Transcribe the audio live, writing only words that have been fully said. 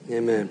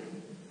Amen.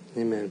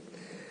 Amen.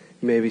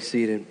 You may be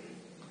seated.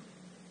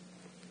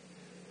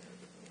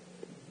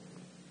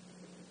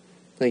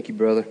 Thank you,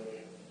 brother.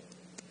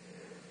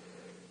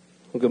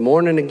 Well, good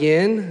morning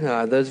again.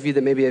 Those of you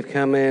that maybe have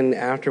come in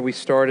after we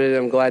started,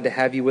 I'm glad to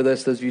have you with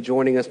us. Those of you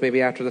joining us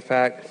maybe after the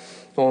fact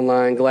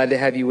online, glad to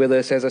have you with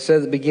us. As I said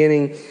at the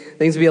beginning,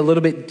 things will be a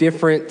little bit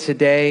different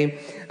today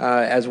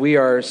as we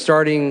are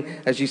starting,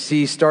 as you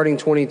see, starting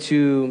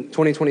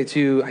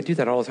 2022. I do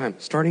that all the time.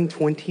 Starting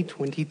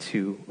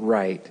 2022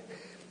 right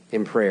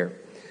in prayer.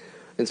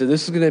 And so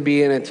this is going to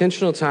be an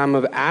intentional time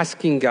of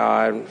asking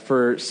God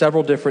for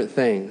several different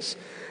things.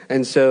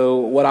 And so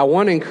what I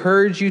want to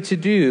encourage you to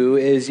do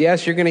is,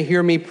 yes, you're going to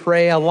hear me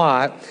pray a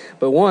lot,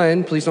 but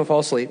one, please don't fall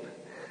asleep.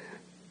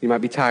 You might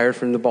be tired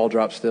from the ball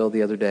drop still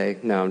the other day.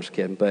 No, I'm just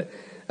kidding. But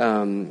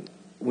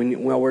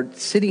while we're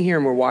sitting here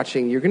and we're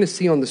watching, you're going to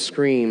see on the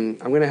screen,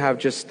 I'm going to have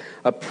just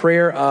a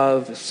prayer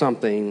of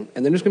something,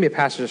 and then there's going to be a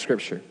passage of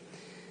Scripture.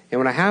 And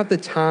when I have the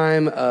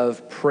time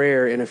of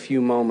prayer in a few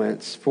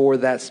moments for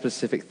that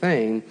specific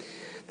thing,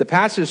 the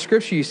passage of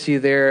Scripture you see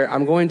there,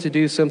 I'm going to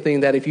do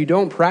something that if you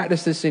don't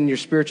practice this in your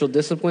spiritual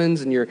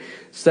disciplines and your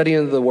study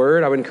of the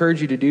Word, I would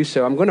encourage you to do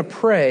so. I'm going to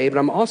pray, but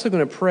I'm also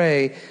going to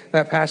pray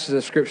that passage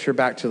of Scripture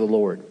back to the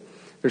Lord.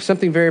 There's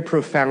something very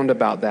profound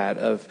about that,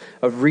 of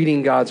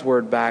reading God's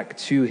Word back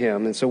to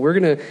Him. And so we're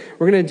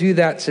gonna do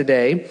that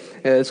today.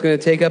 It's going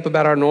to take up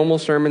about our normal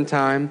sermon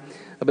time,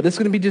 but it's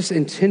going to be just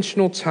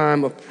intentional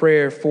time of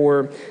prayer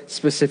for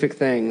specific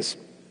things.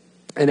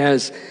 And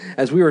as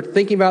we were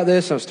thinking about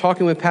this, I was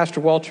talking with Pastor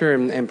Walter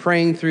and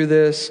praying through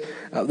this.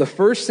 The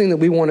first thing that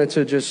we wanted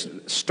to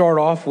just start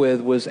off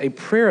with was a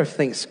prayer of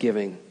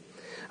thanksgiving.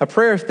 A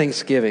prayer of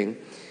thanksgiving.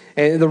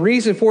 And the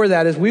reason for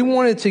that is we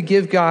wanted to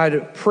give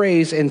God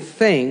praise and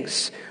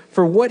thanks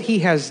for what He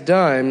has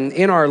done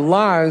in our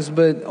lives,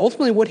 but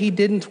ultimately what He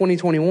did in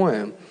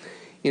 2021.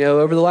 You know,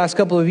 over the last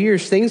couple of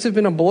years, things have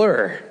been a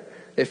blur,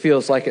 it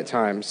feels like at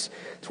times.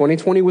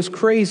 2020 was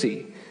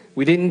crazy.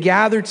 We didn't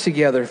gather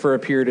together for a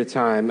period of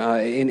time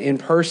in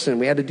person.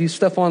 We had to do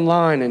stuff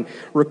online and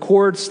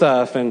record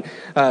stuff. And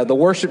the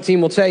worship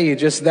team will tell you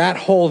just that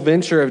whole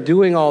venture of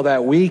doing all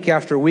that week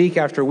after week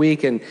after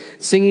week and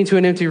singing to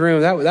an empty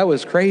room, that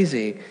was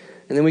crazy.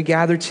 And then we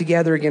gathered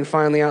together again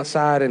finally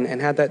outside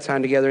and had that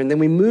time together. And then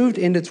we moved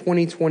into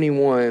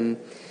 2021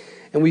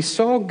 and we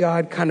saw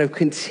God kind of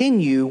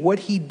continue what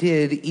He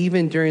did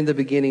even during the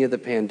beginning of the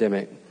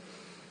pandemic.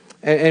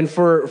 And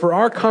for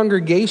our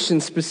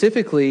congregation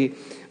specifically,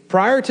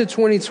 prior to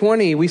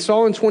 2020, we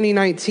saw in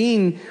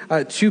 2019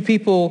 two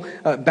people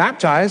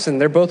baptized, and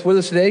they're both with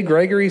us today.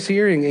 Gregory's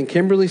here and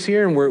Kimberly's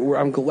here, and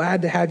I'm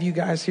glad to have you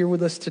guys here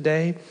with us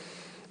today.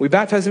 We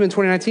baptized them in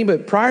 2019,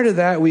 but prior to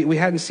that, we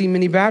hadn't seen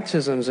many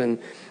baptisms, and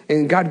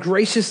God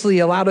graciously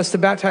allowed us to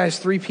baptize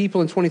 3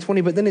 people in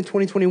 2020, but then in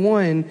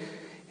 2021,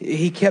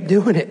 He kept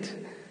doing it.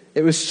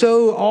 It was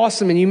so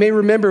awesome, and you may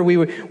remember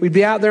we'd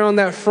be out there on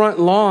that front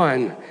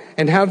lawn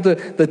and have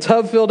the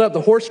tub filled up,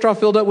 the horse straw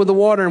filled up with the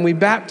water, and we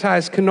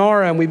baptized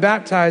Kanara and we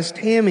baptized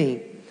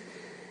Tammy.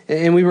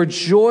 And we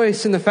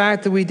rejoice in the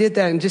fact that we did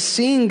that. And just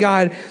seeing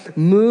God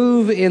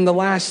move in the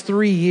last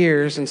 3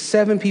 years and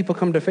 7 people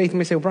come to faith. And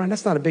we say, well, Brian,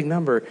 that's not a big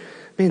number.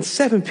 Man,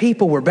 7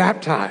 people were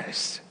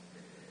baptized.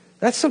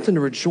 That's something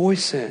to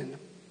rejoice in.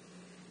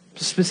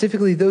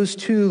 Specifically those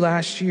 2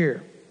 last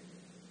year.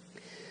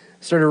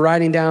 Started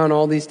writing down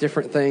all these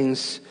different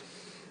things.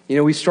 You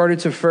know, we started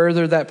to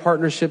further that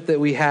partnership that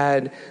we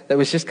had that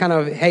was just kind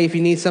of, hey, if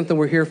you need something,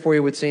 we're here for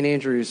you with St.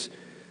 Andrews.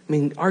 I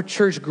mean, our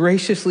church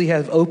graciously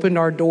has opened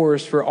our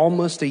doors for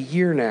almost a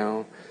year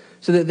now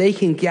so that they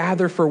can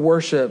gather for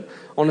worship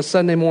on a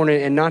Sunday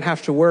morning and not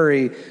have to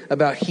worry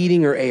about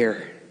heating or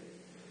air.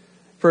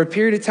 For a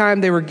period of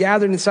time, they were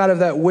gathered inside of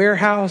that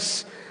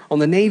warehouse on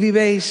the Navy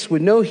base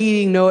with no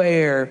heating, no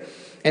air.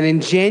 And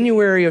in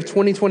January of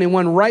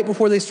 2021, right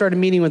before they started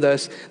meeting with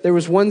us, there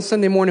was one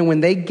Sunday morning when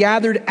they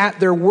gathered at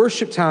their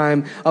worship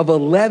time of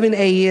 11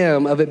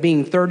 a.m. of it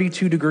being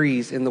 32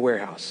 degrees in the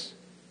warehouse.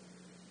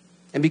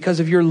 And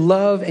because of your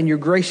love and your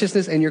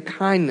graciousness and your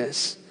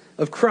kindness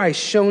of Christ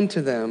shown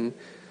to them,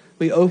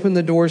 we opened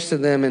the doors to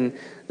them and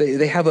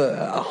they have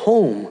a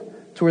home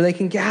to where they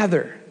can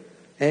gather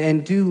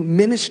and do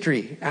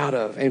ministry out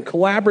of and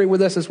collaborate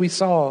with us as we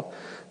saw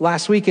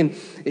last week. And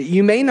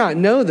you may not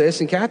know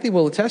this, and Kathy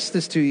will attest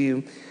this to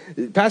you.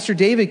 Pastor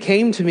David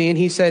came to me and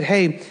he said,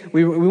 hey,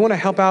 we want to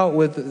help out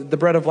with the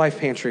Bread of Life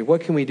Pantry.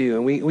 What can we do?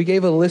 And we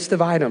gave a list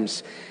of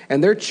items.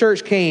 And their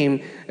church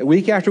came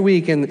week after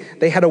week, and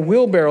they had a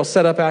wheelbarrow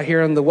set up out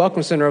here in the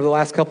Welcome Center over the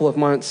last couple of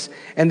months,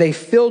 and they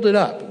filled it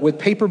up with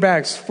paper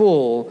bags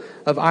full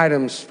of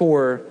items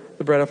for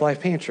the Bread of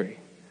Life Pantry.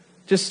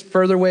 Just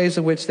further ways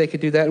in which they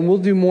could do that. And we'll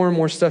do more and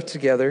more stuff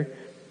together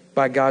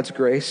by God's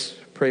grace,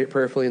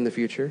 prayerfully in the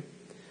future.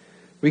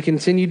 We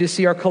continue to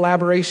see our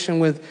collaboration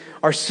with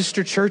our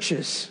sister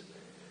churches.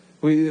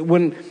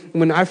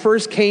 When I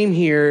first came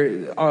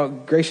here,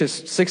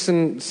 6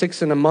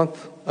 years and a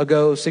month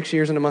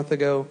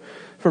ago,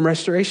 from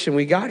Restoration.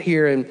 We got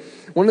here, and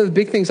one of the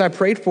big things I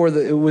prayed for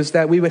was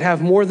that we would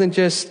have more than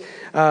just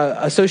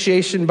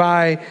association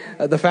by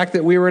the fact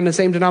that we were in the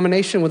same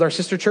denomination with our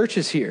sister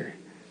churches here.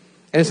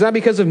 And it's not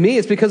because of me,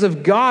 it's because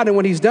of God and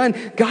what he's done.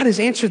 God has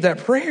answered that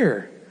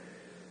prayer.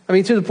 I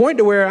mean, to the point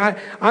to where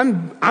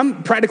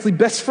I'm practically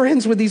best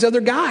friends with these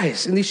other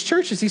guys in these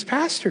churches, these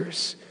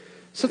pastors.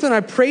 Something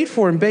I prayed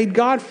for and begged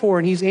God for,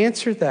 and he's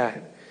answered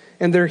that.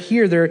 And they're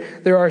here.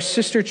 There are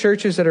sister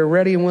churches that are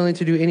ready and willing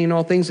to do any and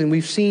all things, and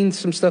we've seen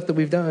some stuff that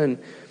we've done.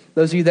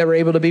 Those of you that were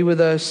able to be with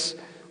us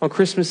on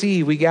Christmas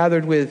Eve, we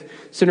gathered with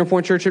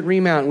Centerpoint Church at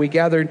Remount. We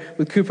gathered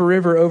with Cooper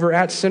River over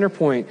at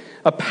Centerpoint,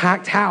 a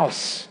packed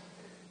house.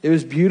 It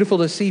was beautiful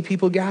to see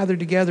people gathered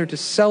together to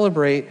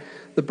celebrate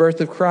the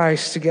birth of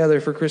Christ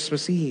together for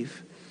Christmas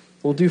Eve.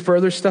 We'll do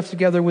further stuff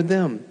together with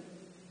them.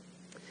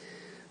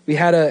 We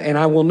had and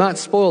I will not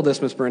spoil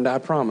this, Miss Brenda, I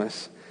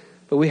promise,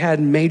 but we had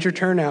major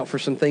turnout for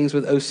some things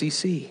with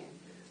OCC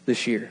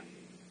this year.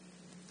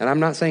 And I'm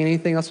not saying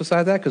anything else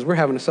besides that because we're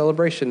having a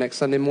celebration next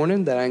Sunday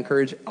morning that I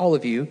encourage all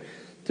of you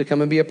to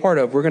come and be a part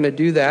of. We're going to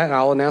do that, and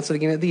I'll announce it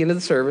again at the end of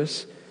the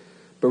service.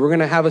 But we're going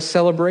to have a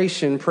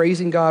celebration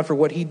praising God for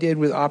what he did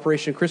with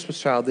Operation Christmas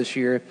Child this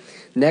year.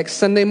 Next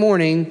Sunday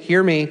morning,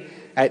 hear me,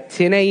 at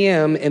 10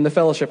 a.m. in the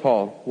fellowship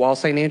hall. While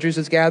St. Andrews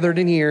is gathered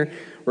in here,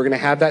 we're going to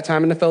have that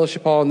time in the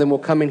fellowship hall, and then we'll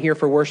come in here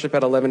for worship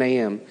at 11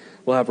 a.m.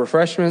 We'll have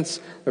refreshments.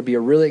 There'll be a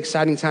really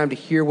exciting time to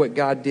hear what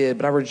God did.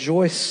 But I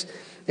rejoice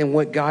in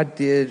what God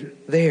did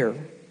there.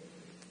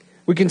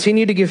 We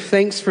continue to give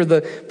thanks for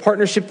the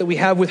partnership that we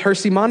have with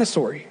Hersey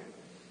Montessori.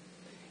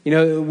 You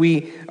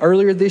know,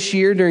 earlier this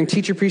year during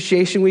Teacher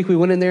Appreciation Week, we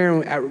went in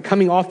there and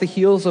coming off the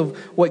heels of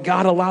what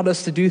God allowed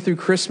us to do through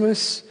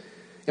Christmas,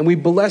 and we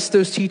blessed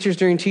those teachers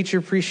during Teacher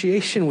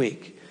Appreciation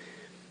Week.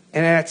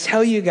 And I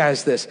tell you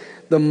guys this,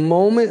 the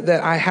moment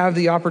that I have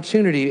the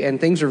opportunity, and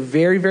things are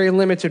very, very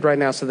limited right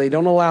now, so they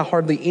don't allow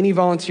hardly any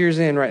volunteers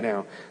in right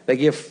now. They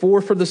give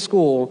 4 for the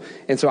school,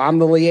 and so I'm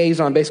the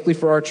liaison basically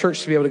for our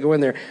church to be able to go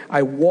in there.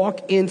 I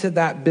walk into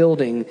that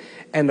building,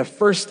 and the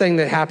first thing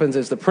that happens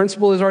is the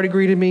principal has already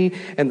greeted me,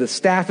 and the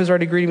staff has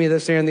already greeted me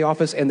that's there in the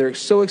office, and they're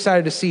so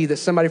excited to see that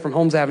somebody from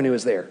Holmes Avenue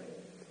is there.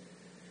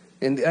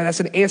 And that's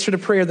an answer to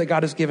prayer that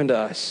God has given to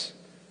us.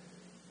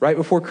 Right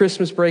before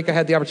Christmas break, I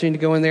had the opportunity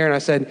to go in there, and I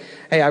said,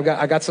 hey,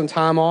 I got some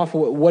time off.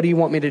 What do you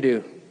want me to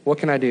do? What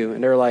can I do?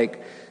 And they're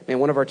like, man,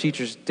 one of our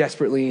teachers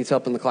desperately needs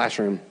help in the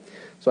classroom.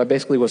 So I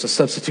basically was a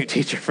substitute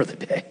teacher for the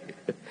day.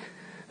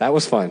 That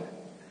was fun.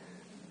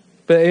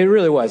 But it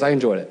really was. I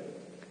enjoyed it.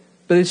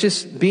 But it's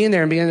just being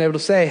there and being able to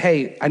say,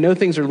 hey, I know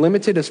things are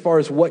limited as far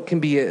as what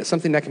can be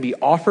something that can be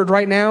offered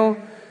right now,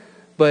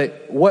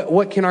 but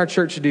what can our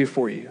church do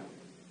for you?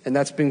 And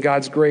that's been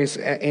God's grace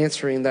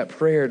answering that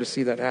prayer to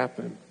see that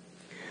happen.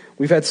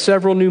 We've had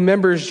several new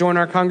members join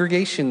our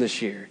congregation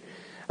this year.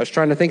 I was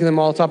trying to think of them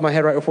all off the top of my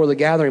head right before the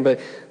gathering,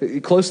 but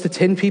close to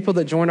 10 people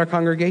that joined our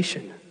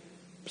congregation.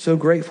 So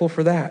grateful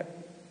for that.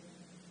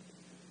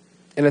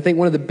 And I think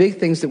one of the big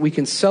things that we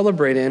can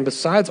celebrate in,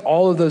 besides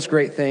all of those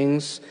great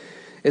things,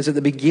 is at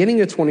the beginning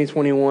of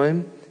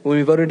 2021, when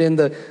we voted in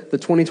the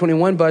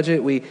 2021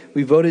 budget, we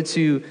voted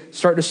to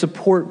start to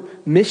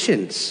support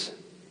missions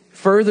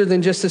further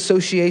than just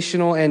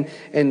associational and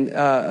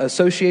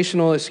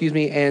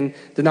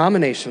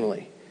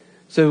denominationally.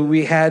 So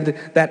we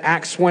had that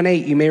Acts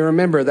 1:8, you may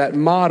remember that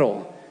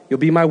model. You'll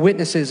be my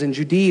witnesses in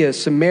Judea,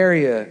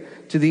 Samaria,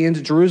 to the ends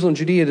of Jerusalem,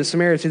 Judea, to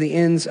Samaria, to the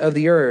ends of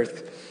the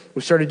earth.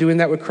 We started doing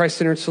that with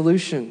Christ-centered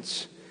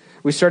solutions.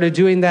 We started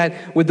doing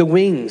that with the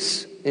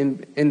Wings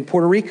in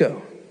Puerto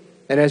Rico.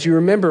 And as you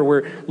remember,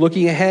 we're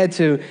looking ahead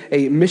to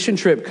a mission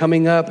trip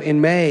coming up in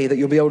May that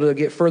you'll be able to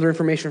get further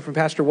information from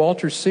Pastor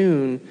Walter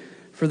soon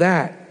for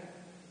that.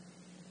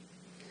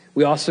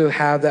 We also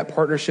have that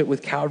partnership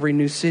with Calvary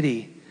New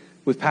City,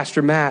 with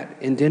Pastor Matt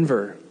in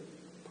Denver.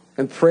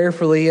 And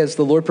prayerfully, as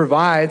the Lord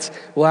provides,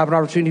 we'll have an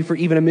opportunity for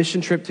even a mission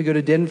trip to go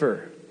to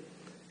Denver.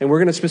 And we're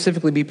going to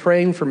specifically be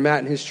praying for Matt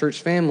and his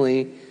church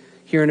family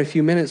here in a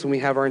few minutes when we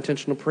have our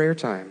intentional prayer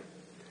time.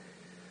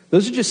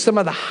 Those are just some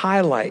of the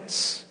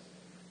highlights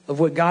of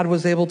what God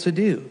was able to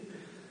do.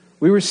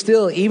 We were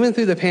still, even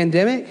through the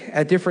pandemic,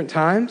 at different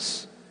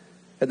times,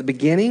 at the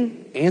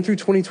beginning and through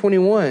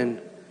 2021,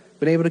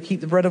 been able to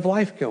keep the bread of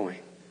life going.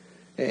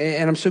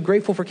 And I'm so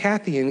grateful for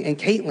Kathy and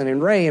Caitlin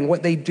and Ray and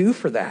what they do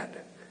for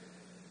that.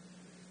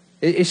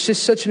 It's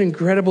just such an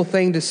incredible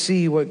thing to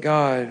see what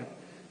God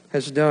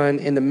has done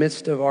in the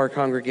midst of our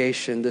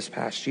congregation this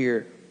past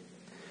year.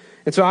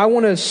 And so I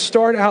want to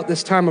start out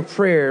this time of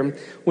prayer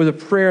with a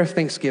prayer of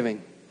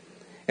thanksgiving.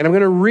 And I'm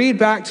going to read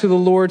back to the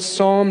Lord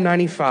Psalm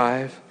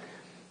 95,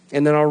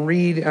 and then I'll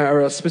read,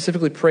 or I'll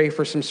specifically pray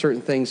for some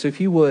certain things. So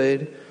if you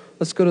would,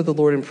 let's go to the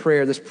Lord in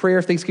prayer. This prayer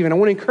of thanksgiving. I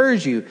want to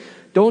encourage you,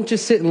 don't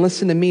just sit and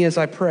listen to me as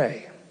I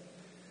pray.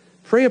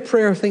 Pray a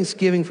prayer of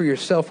thanksgiving for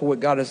yourself for what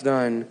God has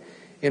done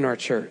in our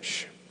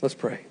church. Let's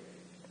pray.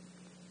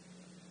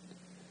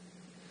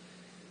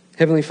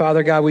 Heavenly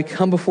Father, God, we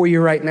come before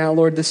you right now,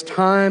 Lord, this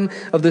time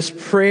of this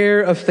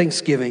prayer of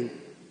thanksgiving.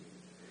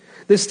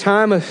 This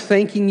time of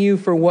thanking you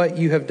for what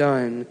you have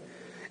done.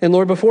 And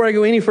Lord, before I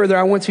go any further,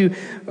 I want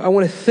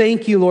to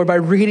thank you, Lord, by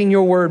reading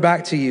your word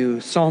back to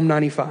you, Psalm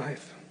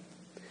 95.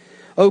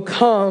 Oh,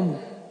 come,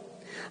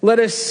 let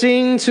us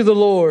sing to the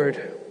Lord.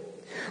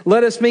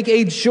 Let us make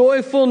a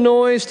joyful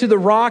noise to the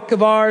rock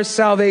of our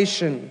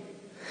salvation.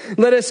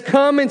 Let us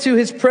come into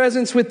his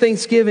presence with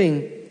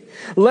thanksgiving.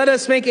 Let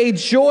us make a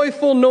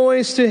joyful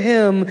noise to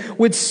him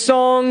with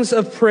songs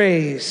of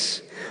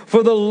praise.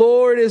 For the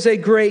Lord is a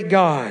great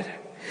God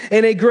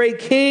and a great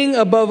King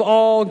above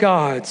all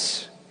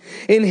gods.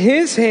 In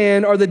his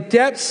hand are the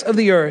depths of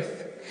the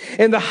earth,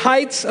 and the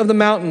heights of the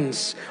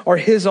mountains are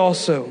his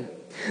also.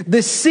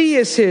 The sea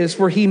is his,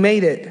 for he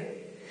made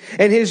it,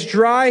 and his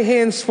dry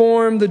hands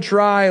formed the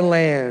dry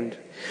land.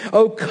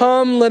 Oh,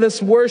 come, let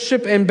us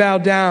worship and bow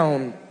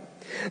down.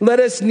 Let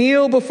us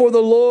kneel before the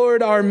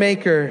Lord our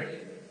Maker.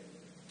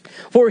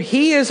 For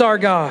he is our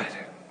God,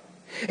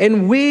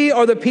 and we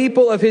are the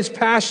people of his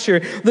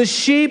pasture, the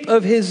sheep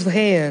of his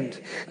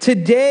hand.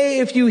 Today,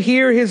 if you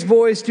hear his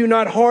voice, do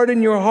not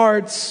harden your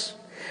hearts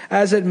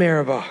as at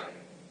Meribah,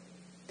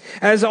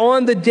 as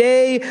on the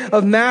day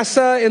of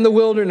Massah in the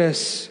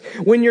wilderness,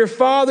 when your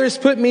fathers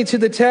put me to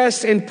the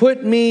test and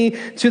put me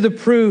to the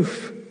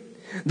proof,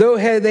 though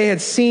they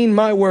had seen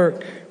my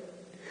work.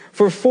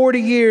 For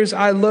 40 years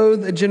I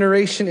loathed a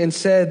generation and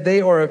said, they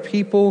are a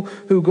people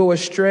who go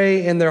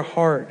astray in their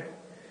heart,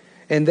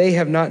 and they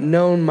have not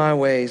known my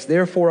ways.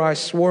 Therefore I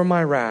swore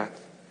my wrath,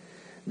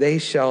 they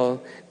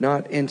shall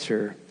not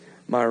enter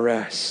my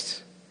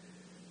rest.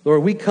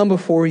 Lord, we come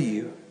before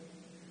you,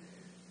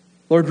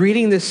 Lord,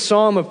 reading this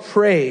psalm of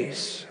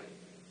praise,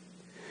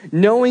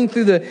 knowing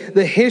through the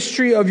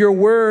history of your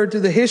word,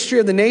 through the history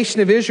of the nation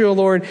of Israel,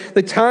 Lord,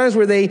 the times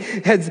where they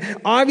had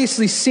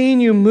obviously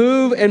seen you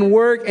move and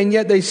work, and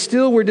yet they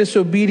still were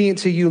disobedient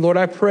to you. Lord,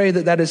 I pray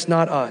that that is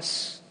not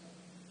us.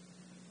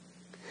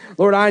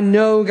 Lord, I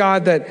know,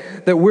 God,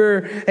 that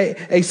we're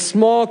a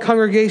small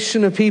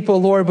congregation of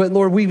people, Lord, but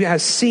Lord, we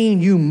have seen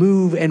you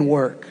move and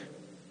work.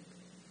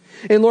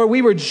 And Lord,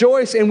 we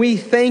rejoice and we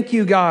thank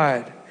you,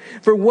 God,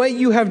 for what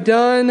you have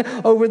done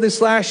over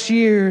this last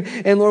year.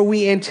 And Lord,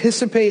 we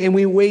anticipate and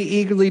we wait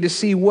eagerly to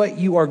see what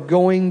you are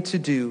going to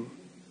do.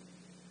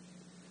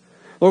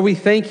 Lord, we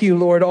thank you,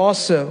 Lord,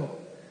 also,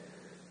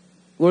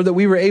 Lord, that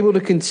we were able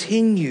to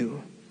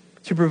continue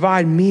to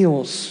provide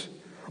meals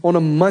on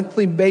a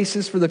monthly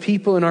basis for the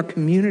people in our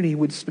community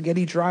with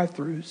spaghetti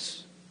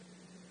drive-thrus.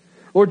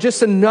 Lord,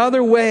 just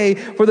another way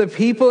for the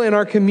people in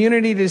our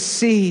community to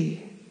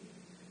see,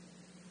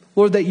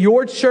 Lord, that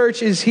your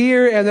church is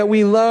here and that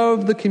we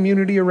love the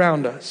community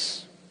around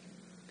us.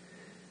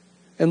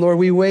 And Lord,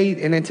 we wait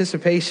in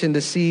anticipation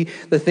to see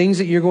the things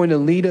that you're going to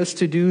lead us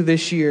to do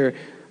this year,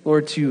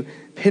 Lord, to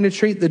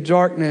penetrate the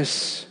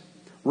darkness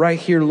right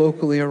here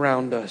locally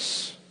around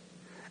us,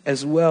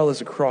 as well as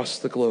across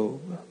the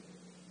globe.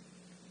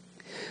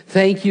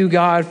 Thank you,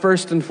 God,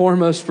 first and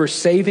foremost, for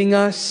saving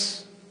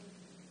us.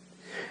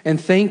 And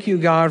thank you,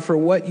 God, for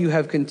what you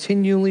have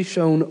continually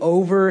shown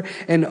over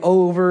and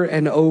over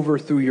and over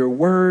through your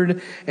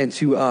word and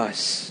to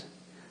us,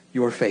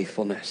 your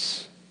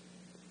faithfulness.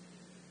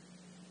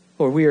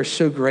 Lord, we are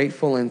so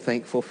grateful and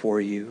thankful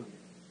for you.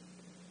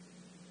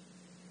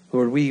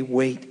 Lord, we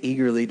wait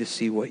eagerly to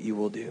see what you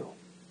will do.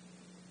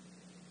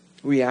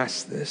 We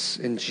ask this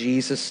in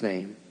Jesus'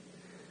 name.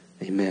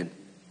 Amen.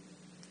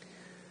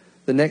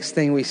 The next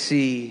thing we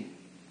see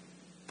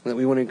that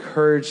we want to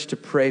encourage to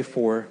pray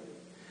for,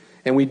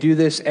 and we do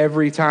this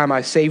every time.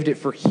 I saved it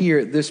for here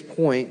at this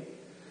point,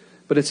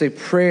 but it's a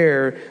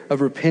prayer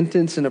of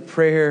repentance and a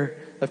prayer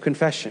of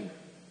confession.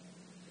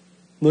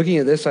 Looking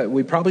at this,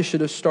 we probably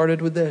should have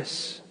started with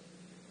this.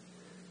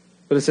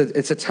 But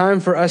it's a time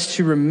for us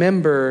to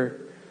remember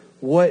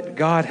what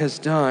God has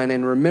done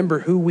and remember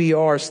who we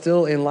are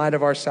still in light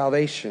of our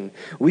salvation.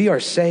 We are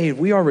saved.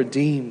 We are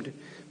redeemed.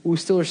 We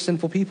still are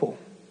sinful people.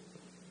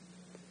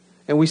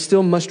 And we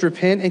still must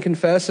repent and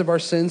confess of our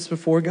sins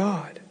before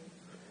God.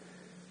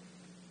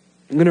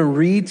 I'm going to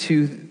read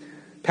two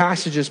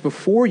passages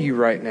before you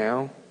right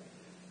now,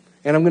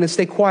 and I'm going to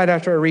stay quiet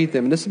after I read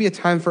them. And this will be a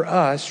time for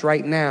us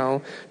right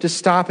now to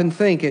stop and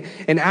think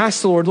and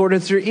ask the Lord, Lord,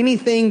 is there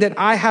anything that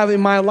I have in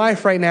my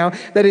life right now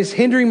that is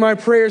hindering my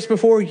prayers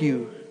before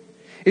you?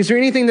 Is there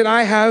anything that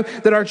I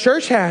have, that our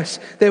church has,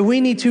 that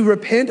we need to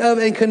repent of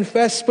and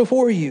confess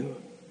before you?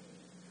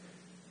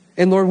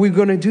 And Lord, we're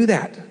going to do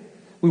that.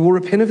 We will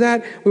repent of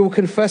that. We will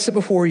confess it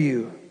before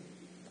you.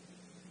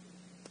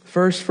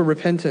 First, for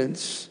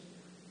repentance,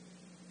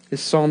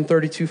 is Psalm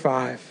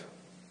 32:5.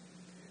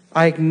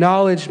 I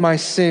acknowledge my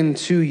sin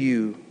to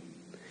you,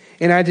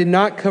 and I did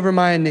not cover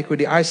my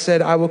iniquity. I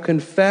said, I will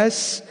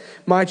confess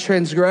my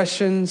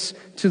transgressions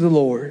to the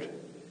Lord,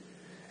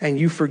 and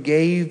you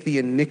forgave the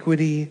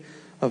iniquity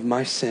of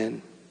my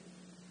sin.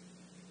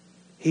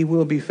 He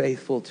will be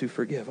faithful to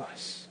forgive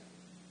us.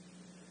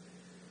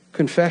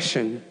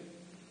 Confession.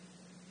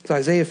 It's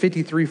Isaiah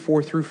 53,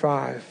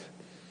 4-5.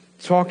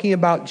 Talking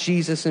about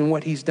Jesus and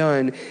what he's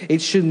done,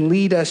 it should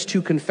lead us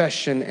to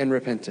confession and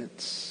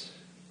repentance.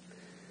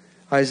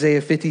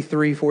 Isaiah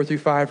 53,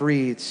 4-5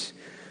 reads,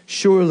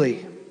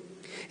 surely,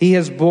 He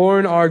has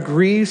borne our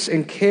griefs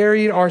and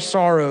carried our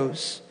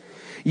sorrows.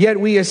 Yet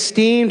we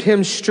esteemed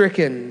him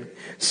stricken,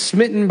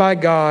 smitten by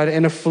God,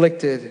 and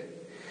afflicted.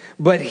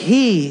 But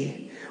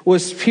he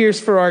was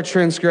pierced for our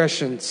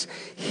transgressions.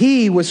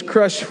 He was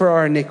crushed for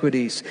our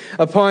iniquities.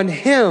 Upon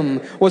him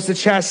was the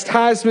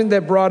chastisement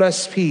that brought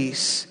us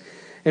peace.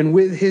 And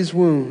with his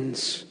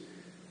wounds,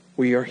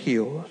 we are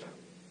healed.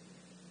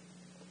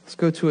 Let's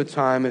go to a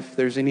time, if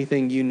there's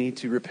anything you need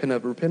to repent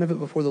of it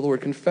before the Lord.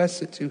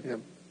 Confess it to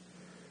him.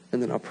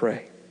 And then I'll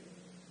pray.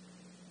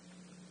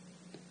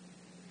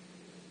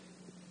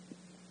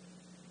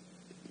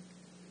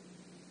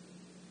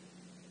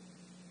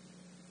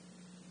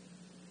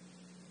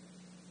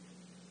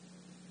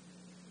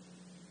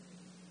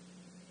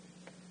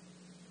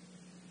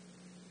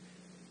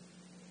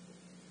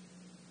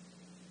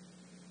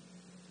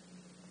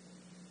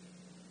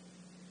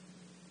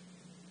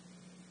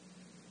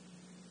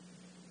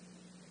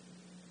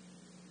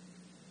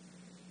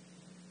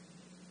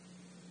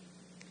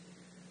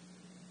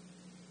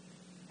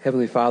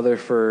 Heavenly Father,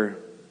 for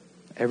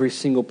every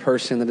single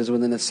person that is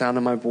within the sound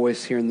of my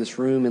voice here in this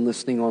room and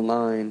listening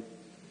online,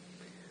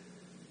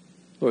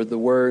 Lord, the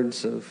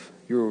words of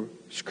your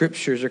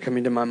scriptures are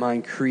coming to my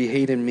mind.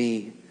 Create in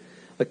me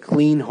a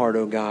clean heart,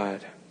 O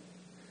God,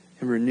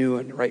 and renew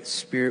a right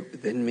spirit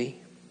within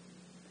me.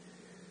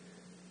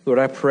 Lord,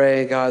 I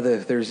pray, God, that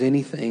if there's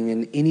anything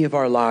in any of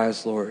our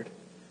lives, Lord,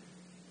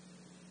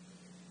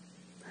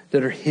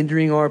 that are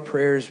hindering our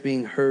prayers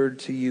being heard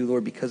to you,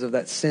 Lord, because of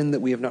that sin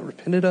that we have not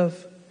repented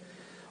of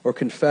or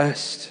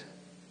confessed,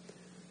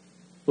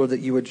 Lord,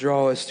 that you would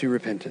draw us to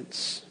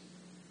repentance.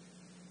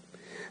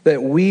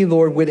 That we,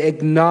 Lord, would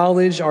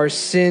acknowledge our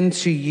sin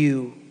to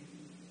you.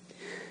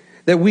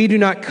 That we do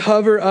not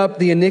cover up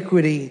the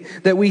iniquity.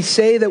 That we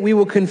say that we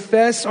will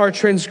confess our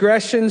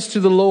transgressions to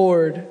the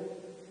Lord.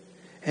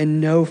 And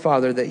know,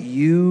 Father, that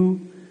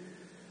you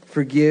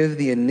forgive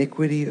the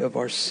iniquity of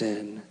our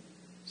sin.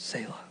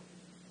 Selah.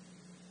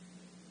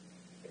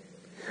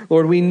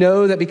 Lord, we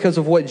know that because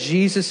of what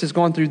Jesus has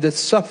gone through, the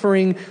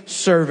suffering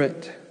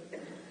servant,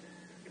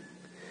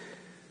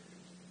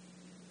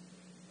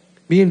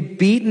 being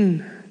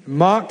beaten,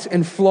 mocked,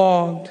 and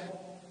flogged.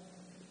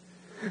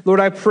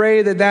 Lord, I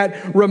pray that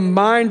that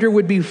reminder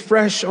would be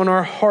fresh on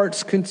our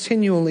hearts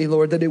continually,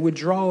 Lord, that it would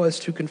draw us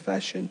to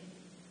confession.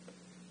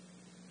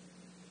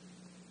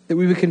 That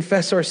we would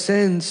confess our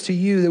sins to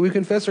you, that we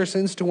confess our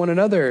sins to one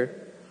another,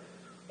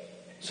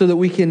 so that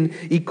we can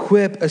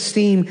equip,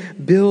 esteem,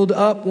 build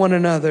up one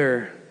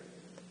another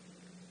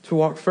to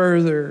walk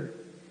further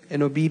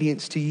in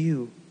obedience to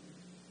you.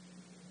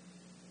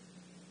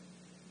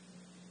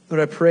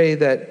 Lord, I pray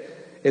that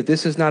if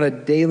this is not a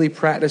daily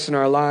practice in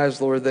our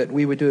lives, Lord, that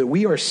we would do it.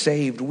 We are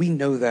saved. We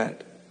know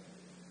that.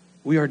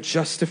 We are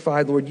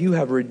justified, Lord. You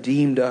have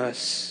redeemed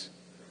us.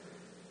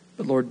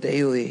 But Lord,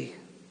 daily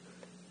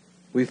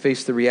we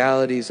face the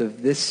realities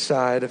of this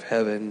side of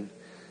heaven.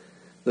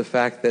 The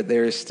fact that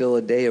there is still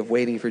a day of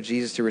waiting for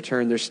Jesus to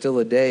return. There's still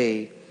a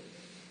day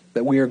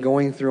that we are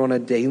going through on a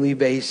daily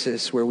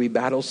basis where we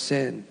battle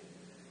sin.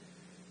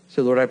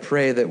 So Lord, I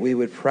pray that we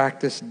would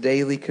practice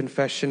daily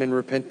confession and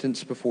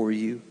repentance before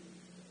you,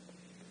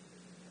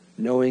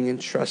 knowing and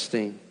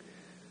trusting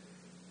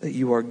that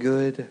you are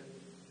good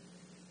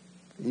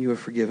and you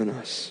have forgiven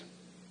us.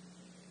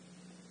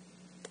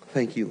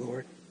 Thank you,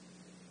 Lord.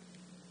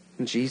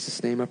 In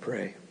Jesus' name I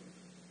pray.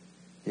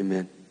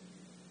 Amen.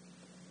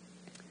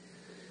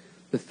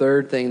 The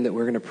third thing that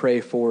we're going to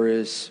pray for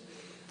is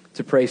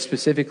to pray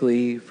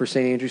specifically for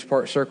St. Andrew's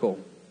Park Circle.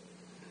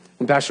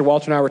 When Pastor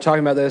Walter and I were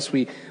talking about this,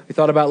 we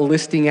thought about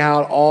listing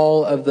out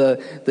all of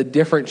the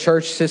different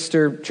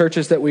sister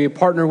churches that we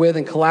partner with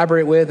and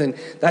collaborate with, and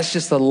that's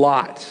just a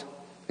lot.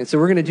 And so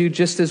we're going to do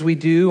just as we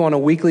do on a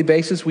weekly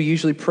basis. We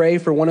usually pray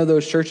for one of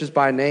those churches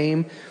by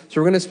name.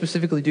 So we're going to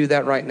specifically do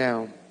that right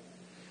now.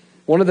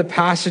 One of the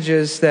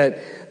passages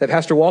that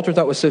Pastor Walter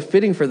thought was so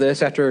fitting for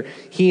this, after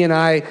he and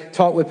I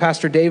talked with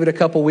Pastor David a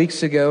couple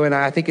weeks ago, and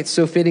I think it's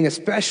so fitting,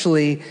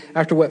 especially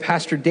after what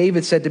Pastor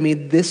David said to me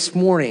this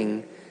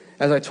morning,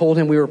 as I told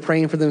him we were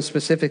praying for them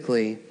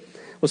specifically,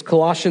 was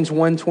Colossians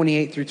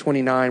 1:28 through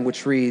 29,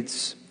 which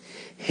reads,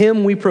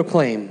 "Him we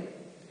proclaim,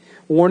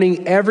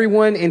 warning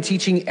everyone and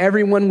teaching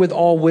everyone with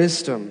all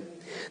wisdom,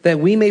 that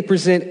we may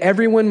present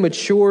everyone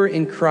mature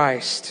in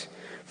Christ.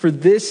 For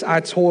this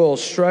I toil,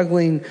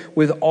 struggling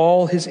with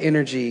all his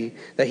energy,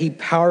 that he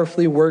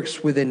powerfully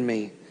works within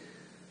me."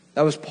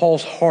 That was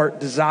Paul's heart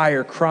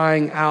desire,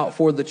 crying out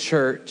for the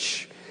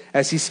church,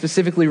 as he's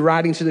specifically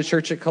writing to the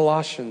church at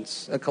Colossae.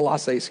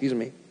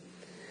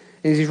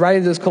 And as he's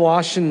writing those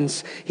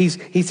Colossians, he's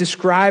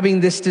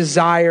describing this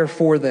desire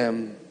for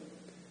them.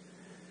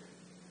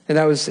 And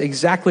that was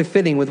exactly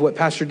fitting with what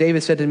Pastor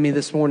David said to me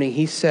this morning.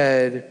 He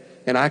said,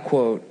 and I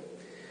quote,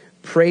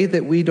 "Pray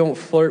that we don't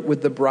flirt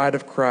with the bride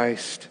of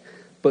Christ,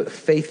 but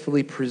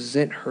faithfully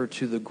present her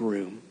to the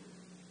groom."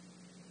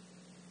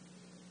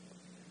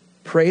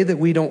 Pray that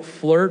we don't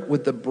flirt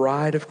with the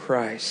bride of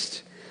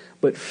Christ,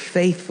 but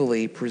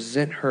faithfully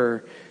present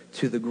her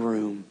to the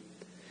groom.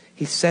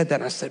 He said that,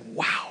 and I said,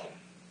 wow.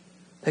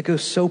 That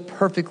goes so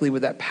perfectly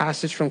with that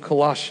passage from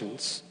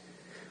Colossians,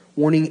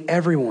 warning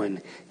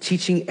everyone,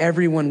 teaching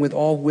everyone with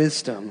all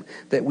wisdom,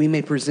 that we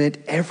may present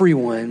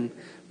everyone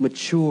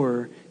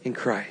mature in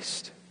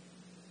Christ.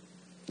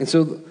 And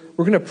so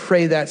we're going to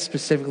pray that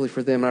specifically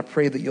for them. And I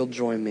pray that you'll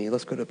join me.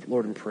 Let's go to the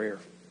Lord in prayer.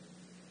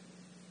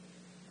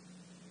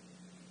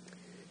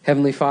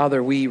 Heavenly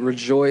Father, we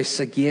rejoice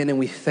again and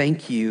we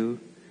thank you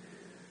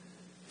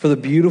for the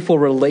beautiful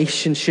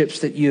relationships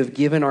that you have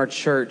given our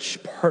church,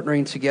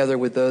 partnering together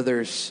with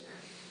others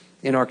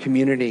in our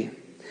community.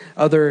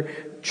 Other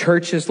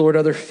churches, Lord,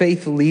 other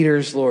faith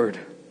leaders, Lord,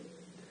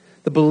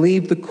 that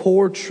believe the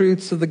core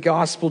truths of the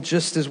gospel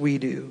just as we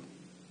do.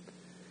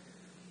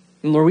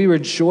 And Lord, we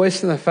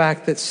rejoice in the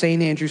fact that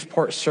St. Andrew's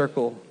Park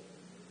Circle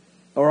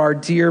are our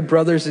dear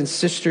brothers and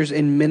sisters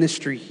in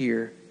ministry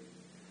here.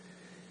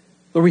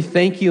 Lord, we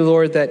thank you,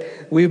 Lord,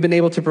 that we've been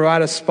able to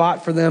provide a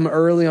spot for them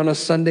early on a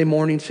Sunday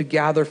morning to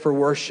gather for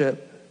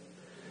worship,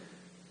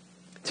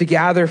 to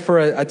gather for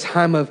a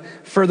time of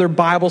further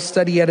Bible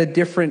study at a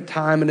different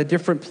time in a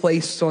different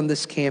place on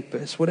this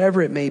campus,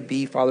 whatever it may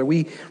be, Father.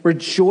 We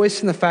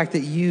rejoice in the fact that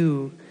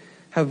you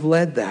have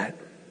led that.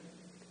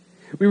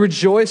 We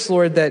rejoice,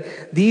 Lord,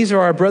 that these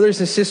are our brothers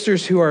and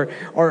sisters who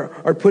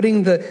are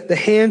putting the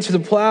hand to the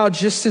plow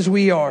just as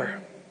we are.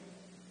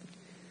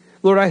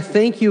 Lord, I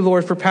thank you,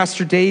 Lord, for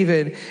Pastor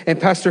David and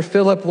Pastor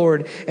Philip,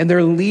 Lord, and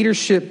their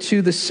leadership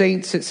to the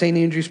saints at St.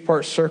 Andrew's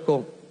Park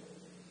Circle.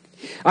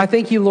 I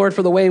thank you, Lord,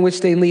 for the way in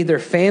which they lead their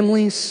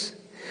families,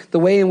 the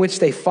way in which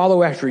they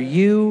follow after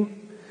you,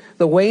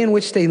 the way in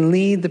which they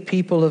lead the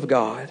people of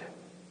God.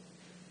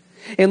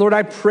 And Lord,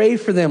 I pray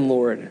for them,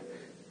 Lord,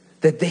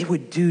 that they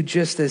would do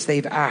just as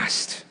they've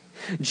asked.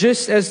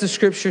 Just as the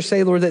scriptures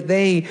say, Lord, that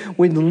they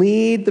would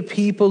lead the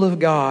people of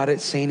God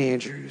at St.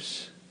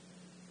 Andrew's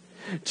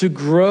to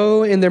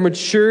grow in their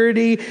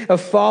maturity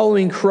of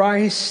following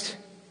Christ,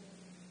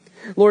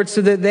 Lord,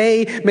 so that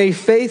they may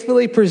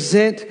faithfully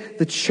present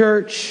the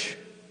church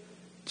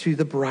to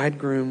the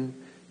bridegroom,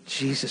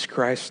 Jesus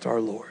Christ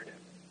our Lord.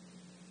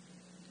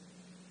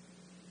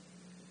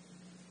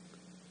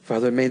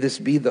 Father, may this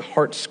be the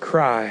heart's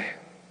cry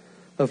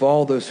of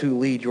all those who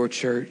lead your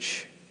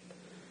church.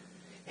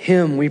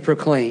 Him we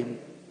proclaim,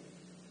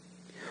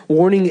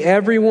 warning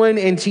everyone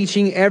and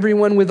teaching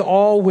everyone with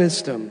all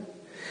wisdom,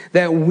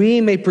 that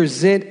we may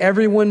present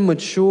everyone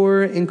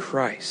mature in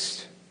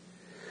Christ.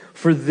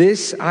 For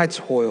this I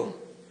toil,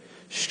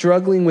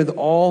 struggling with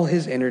all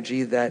his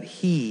energy that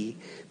he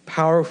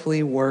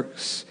powerfully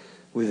works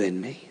within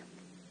me.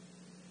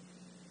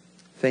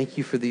 Thank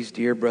you for these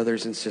dear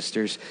brothers and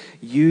sisters.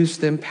 Use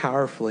them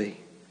powerfully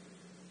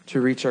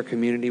to reach our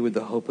community with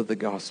the hope of the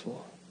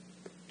gospel,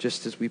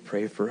 just as we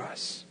pray for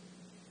us.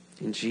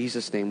 In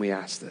Jesus' name we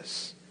ask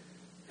this.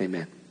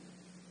 Amen.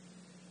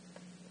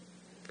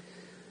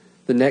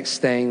 The next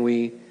thing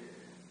we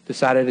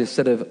decided,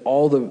 instead of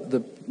all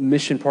the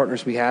mission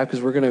partners we have,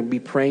 because we're going to be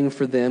praying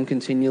for them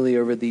continually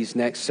over these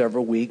next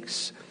several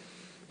weeks.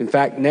 In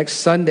fact, next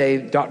Sunday,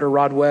 Dr.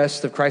 Rod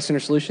West of Christ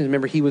Center Solutions,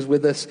 remember he was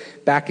with us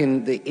back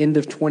in the end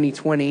of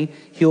 2020.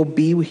 He'll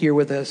be here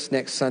with us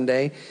next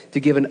Sunday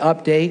to give an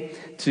update.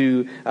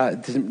 To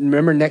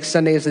remember, next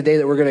Sunday is the day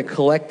that we're going to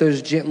collect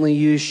those gently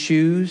used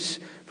shoes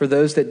for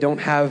those that don't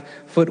have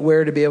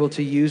footwear to be able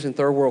to use in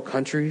third world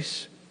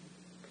countries.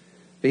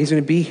 But he's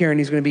going to be here and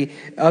he's going to be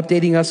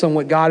updating us on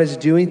what God is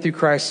doing through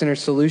Christ Center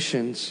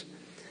Solutions.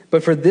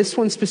 But for this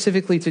one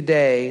specifically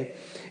today,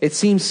 it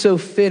seems so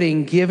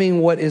fitting, given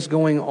what is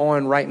going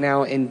on right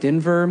now in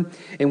Denver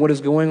and what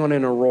is going on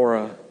in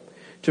Aurora,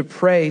 to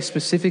pray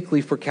specifically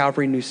for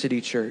Calvary New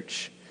City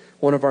Church,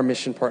 one of our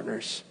mission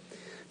partners.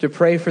 To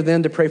pray for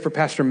them, to pray for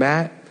Pastor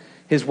Matt,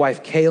 his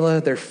wife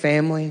Kayla, their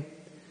family.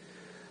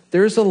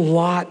 There's a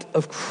lot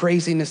of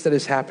craziness that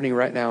is happening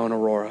right now in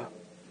Aurora.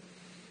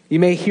 You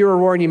may hear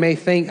Aurora and you may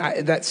think,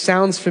 that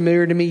sounds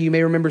familiar to me. You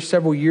may remember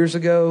several years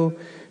ago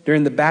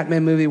during the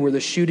Batman movie where the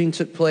shooting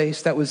took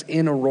place. That was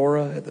in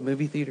Aurora at the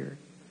movie theater.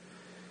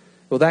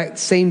 Well, that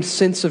same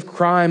sense of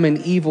crime and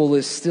evil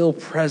is still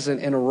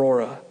present in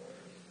Aurora.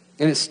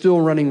 And it's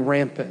still running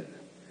rampant.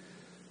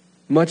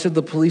 Much of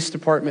the police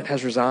department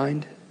has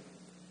resigned.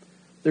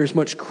 There's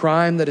much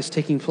crime that is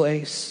taking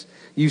place.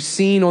 You've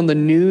seen on the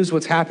news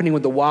what's happening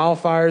with the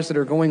wildfires that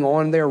are going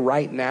on there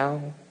right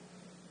now.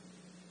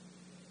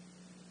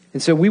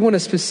 And so we want to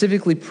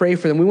specifically pray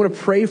for them. We want to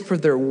pray for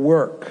their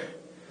work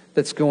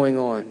that's going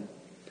on.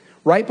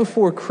 Right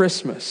before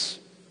Christmas,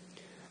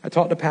 I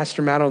talked to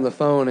Pastor Matt on the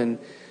phone, and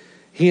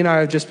he and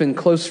I have just been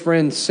close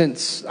friends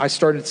since I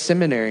started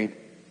seminary.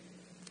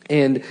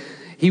 And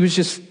he was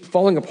just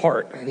falling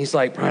apart. And he's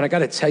like, Brian, I got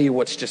to tell you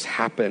what's just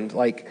happened.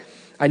 Like,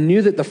 I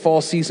knew that the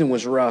fall season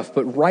was rough,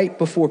 but right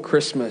before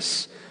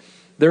Christmas,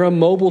 they're a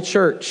mobile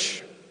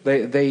church.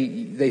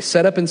 They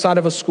set up inside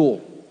of a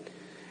school.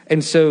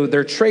 And so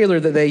their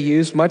trailer that they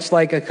used, much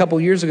like a couple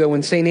years ago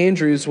when St.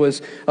 Andrew's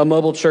was a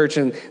mobile church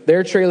and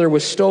their trailer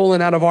was stolen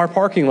out of our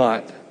parking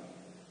lot,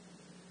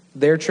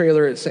 their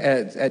trailer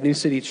at New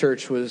City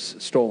Church was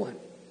stolen.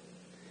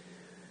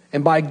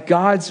 And by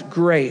God's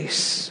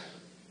grace,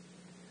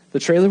 The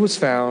trailer was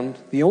found.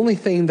 The only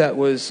thing that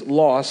was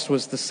lost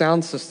was the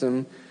sound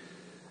system,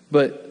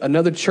 but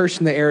another church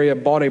in the area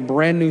bought a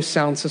brand new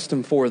sound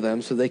system for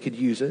them so they could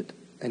use it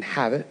and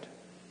have it.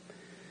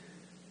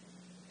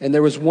 And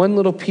there was one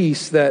little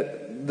piece that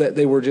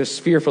they were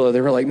just fearful of.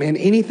 They were like, man,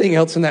 anything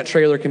else in that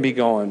trailer can be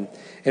gone.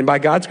 And by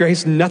God's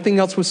grace, nothing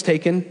else was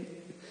taken.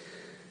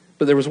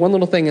 But there was one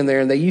little thing in there,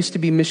 and they used to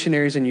be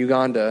missionaries in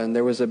Uganda, and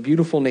there was a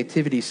beautiful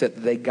nativity set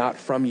that they got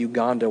from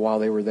Uganda while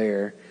they were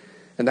there,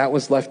 and that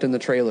was left in the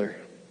trailer.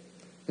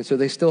 And so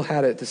they still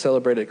had it to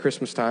celebrate at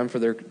Christmas time for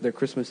their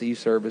Christmas Eve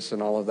service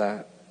and all of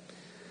that.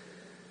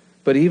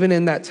 But even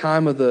in that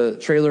time of the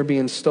trailer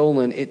being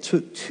stolen, it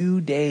took 2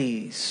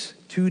 days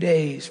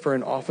for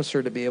an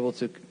officer to be able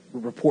to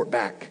report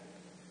back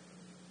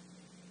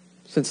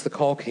since the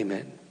call came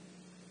in.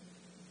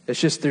 It's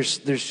just, there's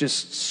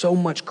just so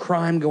much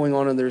crime going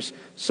on, and there's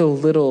so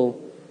little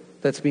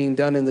that's being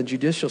done in the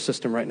judicial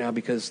system right now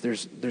because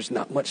there's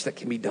not much that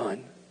can be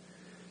done.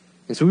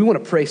 And so we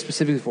want to pray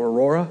specifically for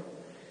Aurora,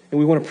 and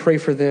we want to pray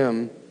for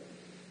them.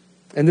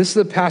 And this is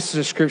the passage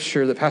of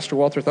scripture that Pastor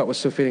Walter thought was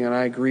so fitting, and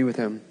I agree with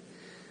him.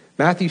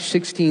 Matthew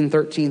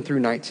 16:13 through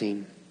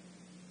 19.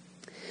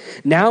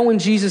 Now when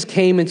Jesus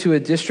came into a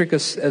district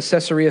of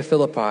Caesarea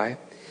Philippi,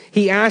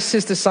 he asked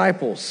his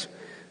disciples,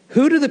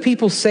 "Who do the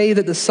people say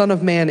that the Son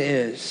of Man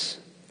is?"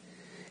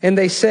 And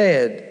they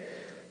said,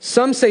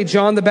 "Some say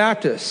John the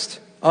Baptist,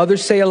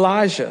 others say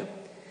Elijah,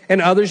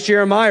 and others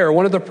Jeremiah or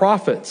one of the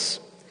prophets."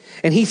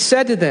 And he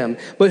said to them,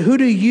 "But who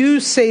do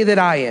you say that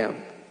I am?"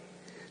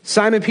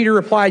 Simon Peter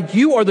replied,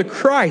 "You are the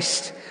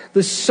Christ,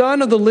 the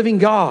Son of the living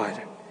God."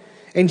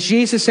 And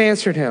Jesus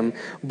answered him,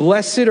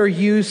 "Blessed are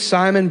you,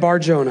 Simon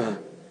Bar-Jonah.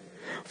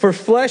 For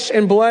flesh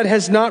and blood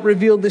has not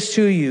revealed this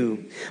to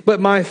you,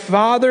 but my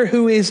Father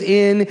who is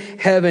in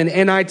heaven.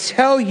 And I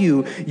tell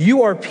you,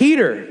 you are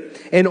Peter,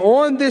 and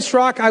on this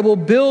rock I will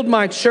build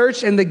my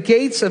church, and the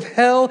gates of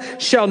hell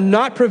shall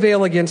not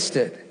prevail against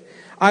it.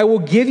 I will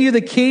give you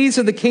the keys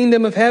of the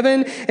kingdom of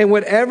heaven, and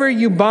whatever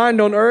you bind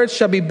on earth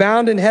shall be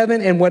bound in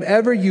heaven, and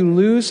whatever you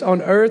loose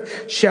on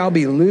earth shall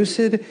be loosed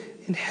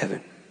in heaven."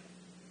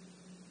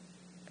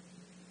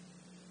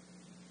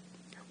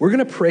 We're going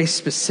to pray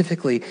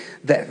specifically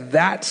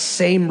that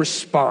same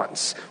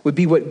response would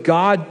be what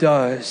God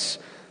does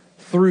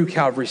through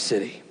Calvary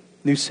City,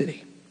 New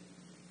City.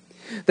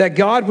 That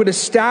God would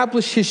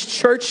establish his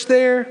church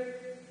there,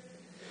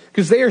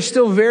 because they are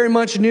still very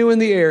much new in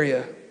the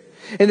area.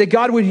 And that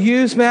God would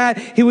use Matt,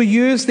 he would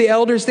use the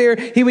elders there,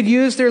 he would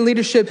use their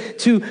leadership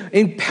to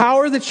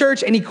empower the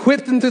church and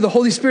equip them through the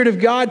Holy Spirit of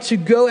God to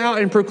go out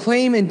and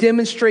proclaim and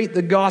demonstrate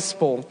the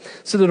gospel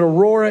so that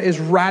Aurora is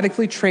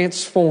radically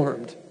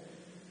transformed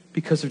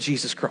because of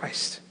Jesus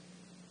Christ.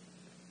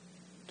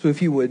 So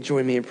if you would,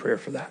 join me in prayer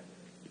for that.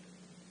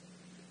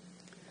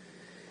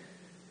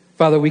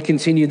 Father, we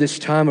continue this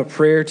time of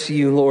prayer to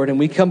you, Lord, and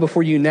we come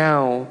before you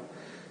now,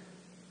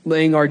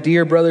 laying our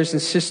dear brothers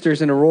and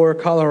sisters in Aurora,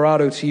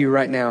 Colorado to you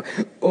right now.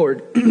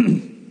 Lord,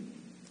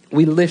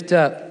 we lift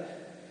up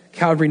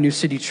Calvary New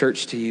City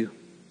Church to you.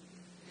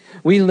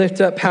 We lift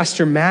up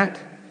Pastor Matt,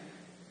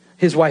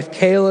 his wife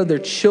Kayla, their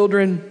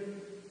children.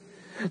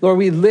 Lord,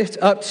 we lift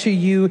up to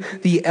you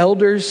the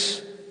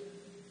elders.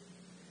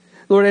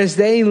 Lord, as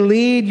they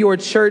lead your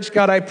church,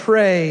 God, I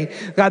pray,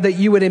 God, that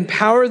you would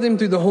empower them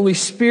through the Holy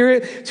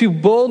Spirit to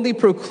boldly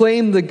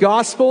proclaim the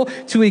gospel,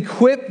 to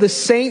equip the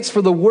saints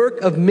for the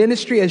work of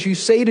ministry, as you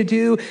say to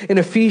do in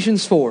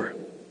Ephesians 4.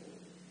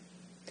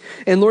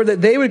 And Lord, that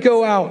they would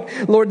go out,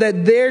 Lord,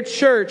 that their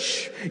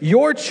church,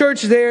 your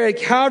church there at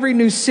Calvary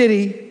New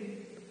City,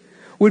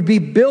 would be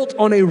built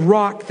on a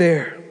rock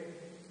there.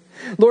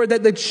 Lord,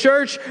 that the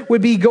church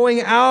would be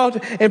going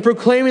out and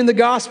proclaiming the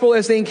gospel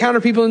as they encounter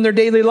people in their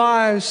daily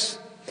lives,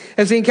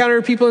 as they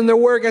encounter people in their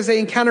work, as they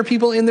encounter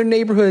people in their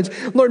neighborhoods.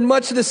 Lord,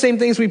 much of the same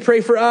things we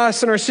pray for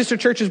us and our sister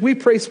churches, we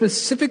pray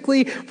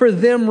specifically for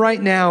them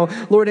right now,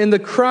 Lord, in the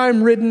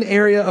crime-ridden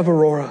area of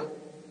Aurora.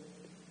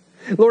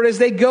 Lord, as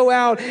they go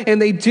out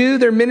and they do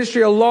their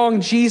ministry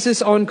along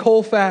Jesus on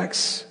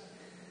Colfax,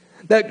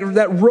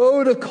 that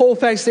road of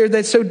Colfax there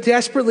that so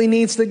desperately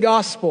needs the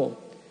gospel.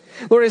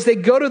 Lord, as they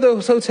go to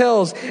those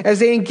hotels, as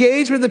they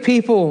engage with the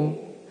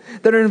people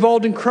that are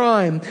involved in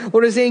crime,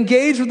 Lord, as they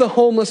engage with the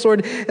homeless,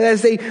 Lord,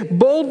 as they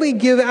boldly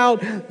give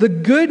out the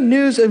good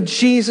news of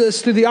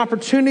Jesus through the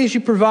opportunities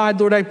you provide,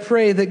 Lord, I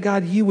pray that,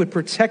 God, you would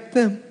protect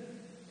them.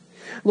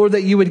 Lord,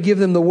 that you would give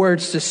them the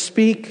words to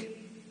speak.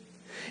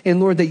 And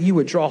Lord, that you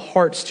would draw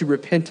hearts to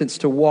repentance,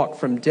 to walk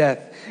from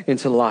death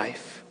into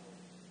life.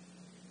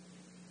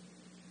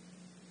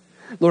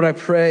 Lord, I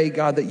pray,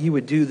 God, that you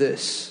would do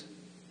this.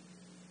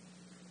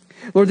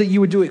 Lord, that you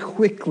would do it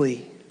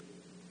quickly,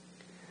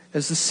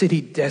 as the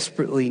city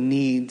desperately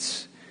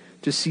needs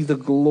to see the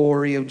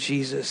glory of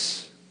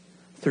Jesus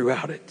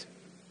throughout it.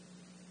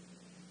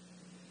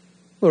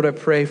 Lord, I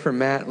pray for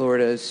Matt, Lord,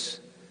 as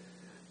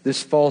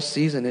this fall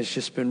season has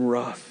just been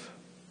rough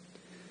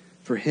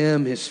for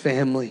him, his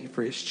family,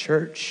 for his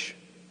church.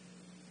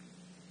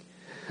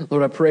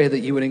 Lord, I pray that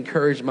you would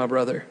encourage my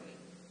brother.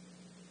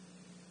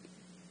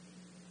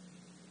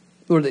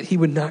 Lord, that he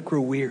would not grow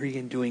weary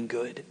in doing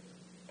good.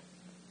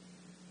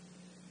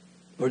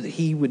 Lord, that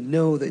he would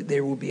know that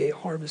there will be a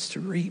harvest to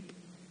reap.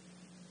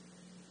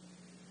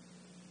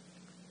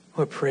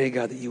 I pray,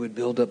 God, that you would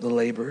build up the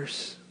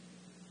laborers.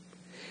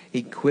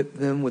 Equip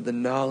them with the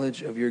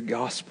knowledge of your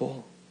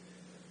gospel.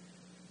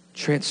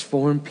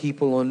 Transform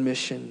people on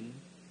mission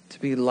to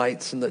be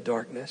lights in the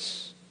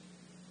darkness.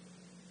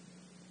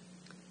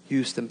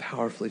 Use them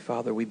powerfully,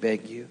 Father, we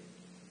beg you.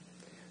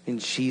 In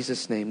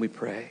Jesus' name we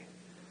pray.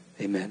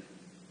 Amen.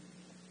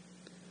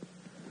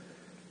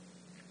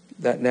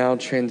 That now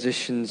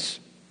transitions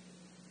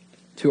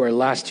to our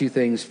last two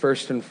things.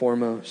 First and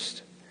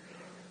foremost,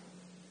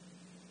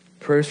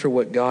 prayers for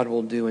what God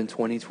will do in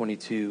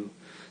 2022,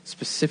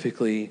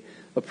 specifically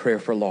a prayer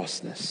for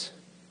lostness.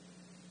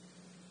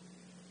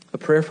 A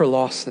prayer for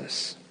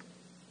lostness.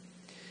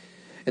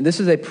 And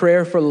this is a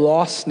prayer for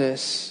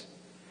lostness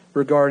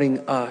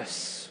regarding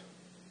us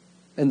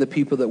and the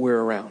people that we're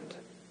around.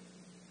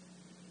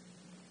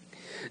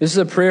 This is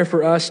a prayer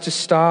for us to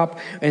stop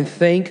and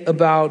think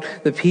about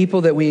the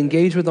people that we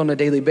engage with on a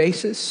daily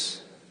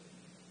basis.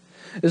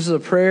 This is a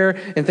prayer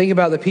and think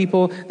about the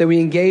people that we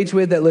engage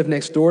with that live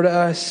next door to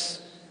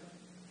us.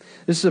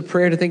 This is a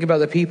prayer to think about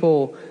the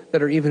people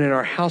that are even in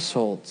our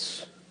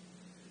households.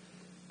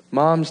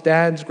 Moms,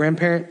 dads,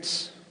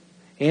 grandparents,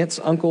 aunts,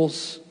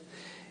 uncles.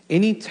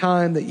 Any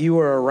time that you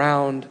are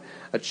around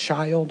a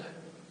child,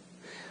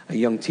 a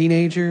young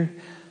teenager,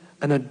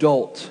 an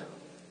adult,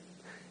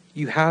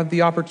 you have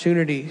the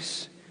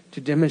opportunities to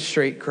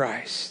demonstrate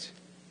Christ.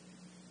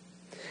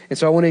 And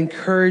so I want to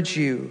encourage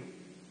you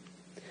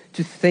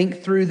to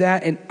think through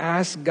that and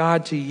ask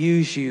God to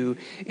use you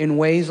in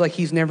ways like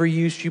he's never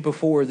used you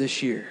before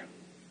this year.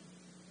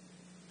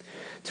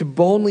 To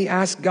boldly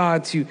ask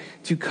God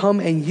to come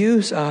and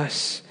use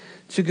us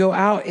to go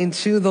out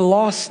into the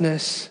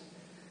lostness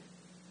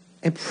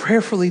and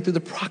prayerfully through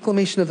the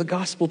proclamation of the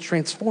gospel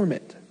transform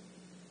it.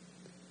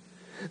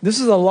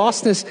 This is a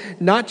lostness,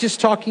 not just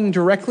talking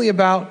directly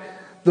about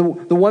the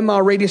 1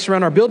 mile radius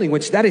around our building,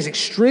 which that is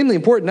extremely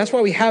important. That's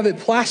why we have it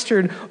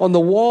plastered on the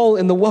wall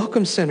in the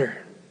Welcome Center.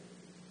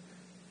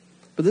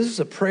 But this is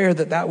a prayer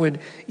that would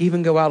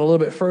even go out a little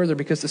bit further,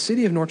 because the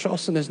city of North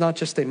Charleston is not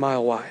just a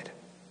mile wide.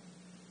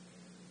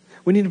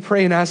 We need to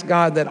pray and ask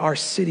God that our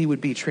city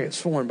would be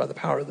transformed by the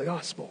power of the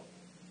gospel.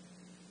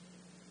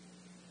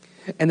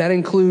 And that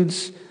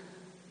includes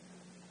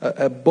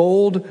a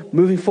bold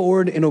moving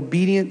forward in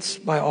obedience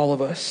by all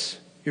of us,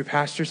 your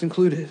pastors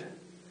included,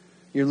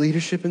 your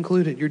leadership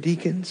included, your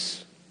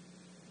deacons.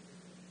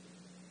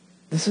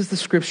 This is the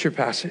scripture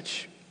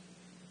passage.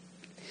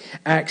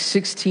 Acts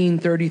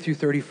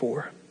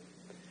 16:30-34.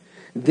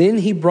 Then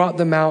he brought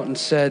them out and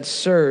said,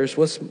 "Sirs,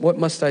 what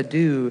must I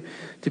do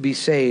to be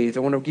saved?"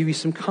 I want to give you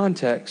some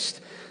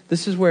context.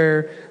 This is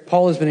where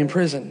Paul has been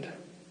imprisoned.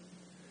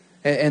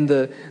 And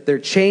they're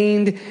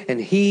chained,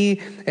 and he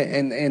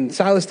and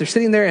Silas, they're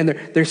sitting there and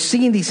they're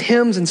singing these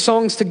hymns and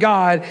songs to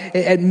God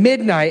at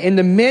midnight in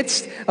the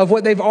midst of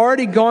what they've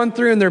already gone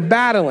through, and they're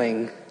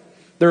battling.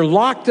 They're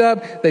locked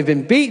up, they've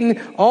been beaten,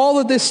 all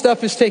of this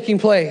stuff is taking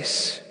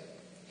place.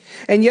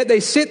 And yet they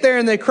sit there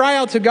and they cry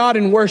out to God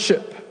in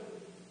worship.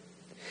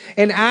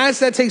 And as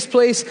that takes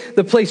place,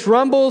 the place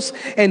rumbles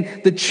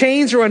and the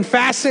chains are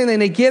unfastened and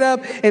they get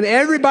up and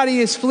everybody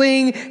is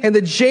fleeing and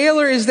the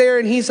jailer is there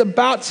and he's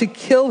about to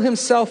kill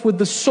himself with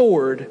the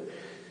sword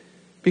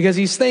because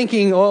he's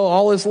thinking, oh,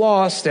 all is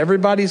lost.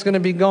 Everybody's going to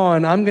be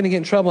gone. I'm going to get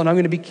in trouble and I'm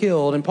going to be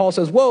killed. And Paul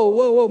says,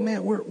 whoa,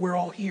 man, we're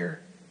all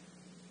here.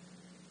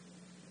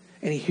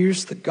 And he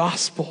hears the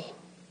gospel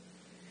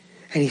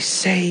and he's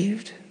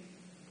saved.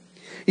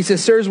 He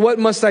says, "Sirs, what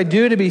must I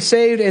do to be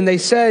saved?" And they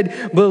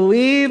said,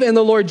 "Believe in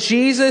the Lord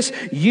Jesus,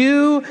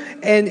 you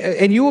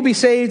and you will be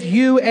saved,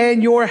 you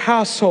and your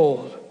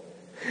household."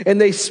 And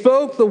they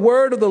spoke the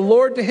word of the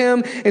Lord to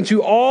him and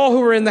to all who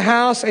were in the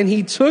house. And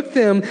he took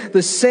them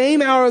the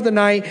same hour of the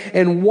night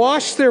and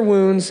washed their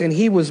wounds. And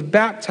he was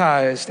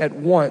baptized at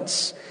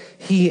once,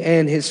 he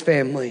and his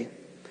family.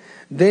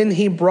 Then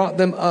he brought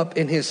them up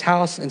in his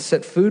house and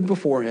set food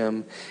before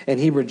him. And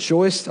he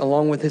rejoiced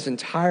along with his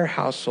entire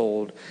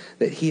household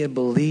that he had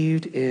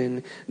believed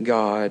in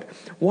God.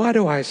 Why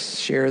do I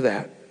share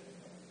that?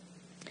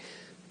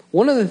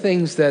 One of the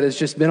things that has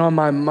just been on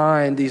my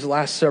mind these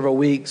last several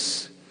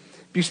weeks,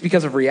 just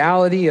because of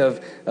reality of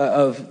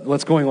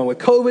what's going on with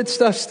COVID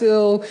stuff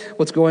still,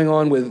 what's going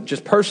on with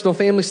just personal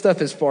family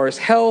stuff as far as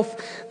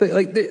health.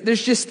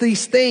 There's just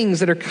these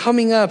things that are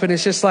coming up and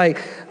it's just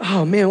like,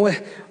 oh man,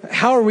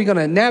 how are we going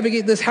to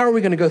navigate this? How are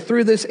we going to go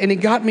through this? And it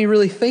got me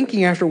really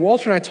thinking after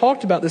Walter and I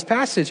talked about this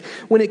passage.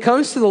 When it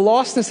comes to the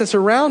lostness that's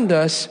around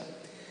us,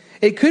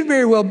 it could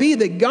very well be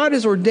that God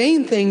has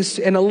ordained things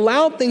and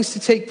allowed things to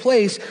take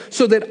place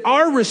so that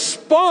our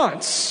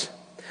response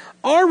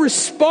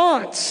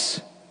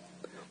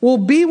will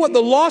be what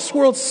the lost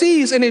world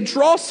sees, and it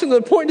draws to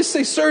the point to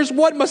say, "Sirs,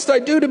 what must I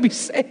do to be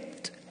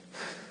saved?"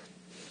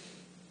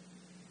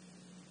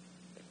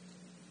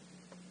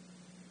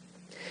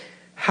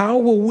 How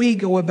will we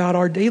go about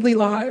our daily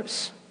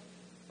lives?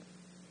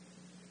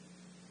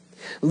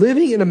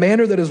 living in a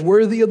manner that is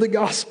worthy of the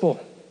gospel,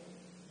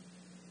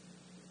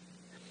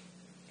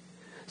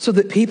 so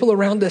that people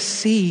around us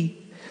see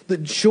the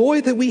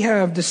joy that we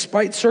have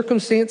despite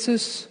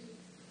circumstances,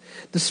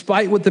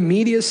 despite what the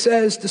media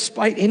says,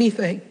 despite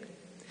anything.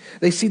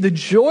 They see the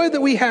joy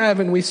that we have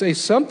and we say,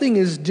 something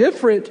is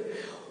different.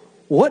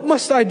 What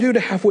must I do to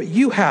have what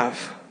you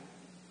have?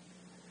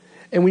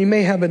 And we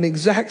may have an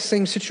exact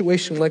same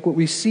situation like what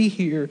we see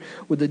here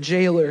with the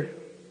jailer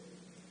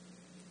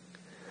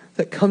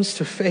that comes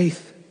to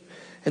faith,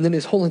 and then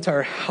his whole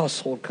entire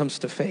household comes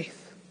to faith.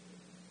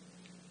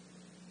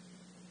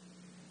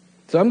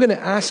 So I'm going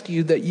to ask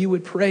you that you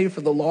would pray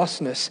for the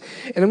lostness,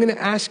 and I'm going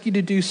to ask you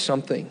to do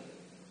something.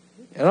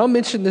 And I'll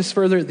mention this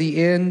further at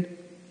the end.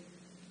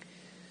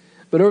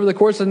 But over the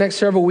course of the next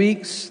several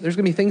weeks, there's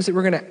going to be things that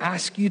we're going to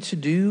ask you to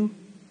do.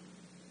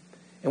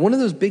 And one of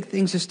those big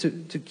things is to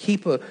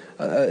keep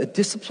a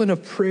discipline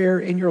of prayer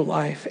in your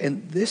life.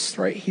 And this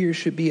right here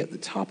should be at the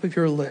top of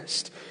your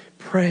list.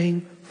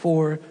 Praying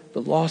for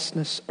the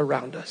lostness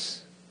around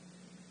us.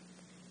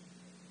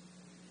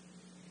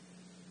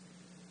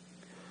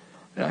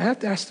 And I have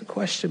to ask the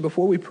question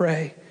before we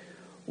pray,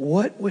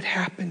 what would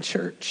happen,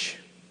 church?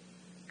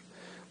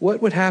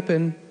 What would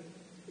happen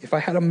if I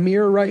had a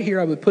mirror right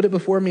here? I would put it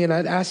before me and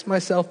I'd ask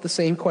myself the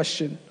same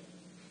question.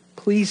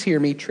 Please hear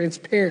me,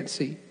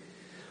 transparency.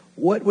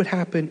 What would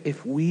happen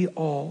if we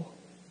all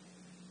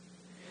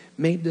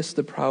made this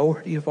the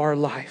priority of our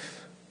life?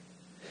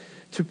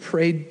 To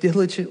pray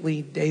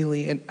diligently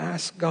daily and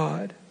ask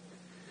God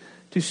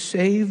to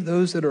save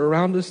those that are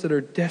around us that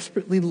are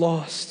desperately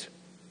lost,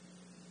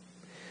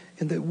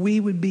 and that we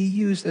would be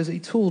used as a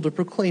tool to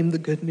proclaim the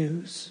good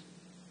news.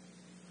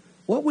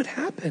 What would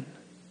happen?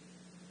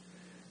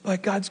 By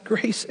God's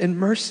grace and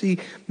mercy,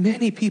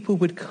 many people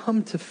would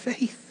come to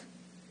faith.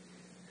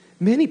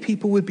 Many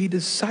people would be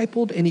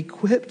discipled and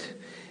equipped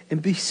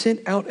and be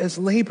sent out as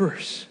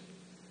laborers.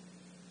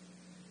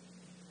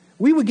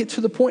 We would get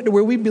to the point to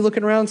where we'd be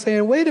looking around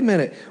saying, wait a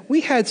minute,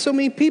 we had so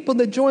many people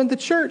that joined the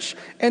church,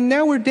 and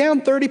now we're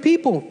down 30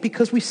 people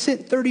because we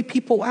sent 30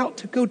 people out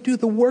to go do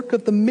the work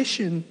of the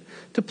mission,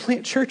 to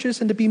plant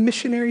churches and to be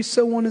missionaries,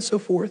 so on and so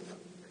forth.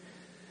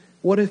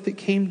 What if it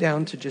came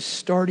down to just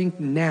starting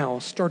now,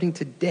 starting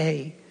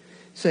today,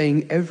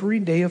 saying every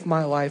day of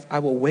my life I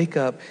will wake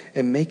up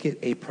and make it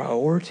a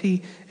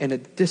priority and a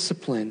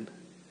discipline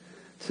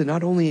to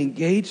not only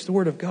engage the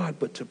Word of God,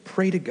 but to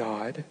pray to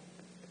God,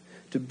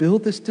 to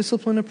build this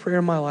discipline of prayer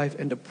in my life,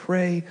 and to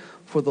pray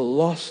for the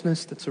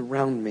lostness that's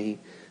around me,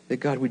 that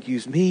God would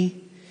use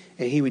me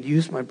and He would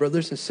use my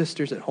brothers and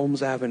sisters at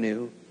Holmes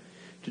Avenue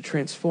to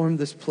transform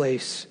this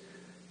place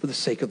for the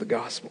sake of the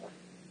gospel.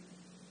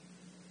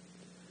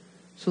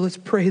 So let's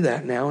pray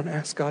that now and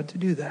ask God to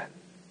do that.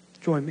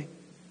 Join me.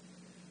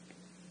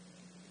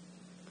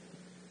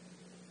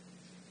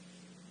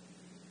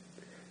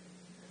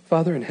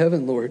 Father in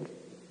heaven, Lord,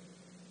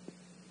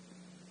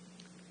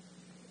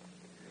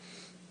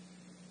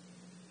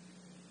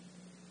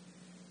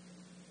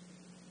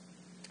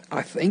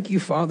 I thank you,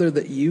 Father,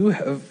 that you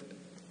have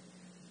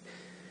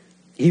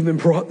even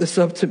brought this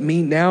up to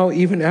me now,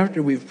 even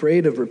after we've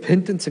prayed of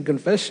repentance and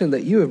confession,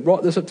 that you have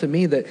brought this up to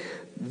me, that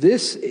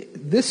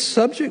this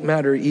subject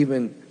matter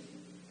even,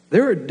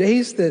 there are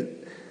days that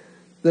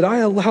I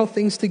allow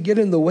things to get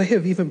in the way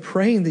of even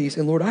praying these.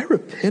 And Lord, I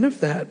repent of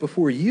that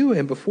before you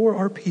and before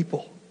our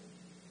people.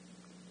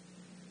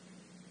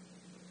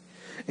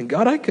 And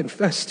God, I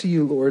confess to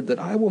you, Lord, that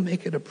I will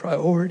make it a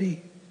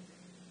priority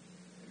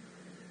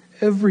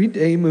every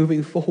day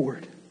moving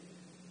forward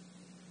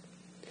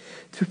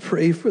to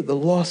pray for the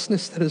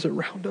lostness that is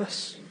around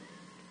us.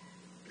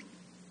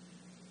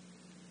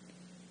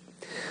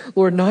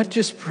 Lord, not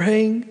just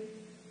praying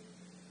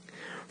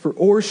for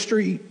Orr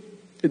Street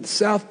and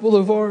South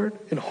Boulevard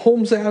and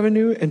Holmes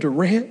Avenue and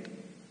Durant,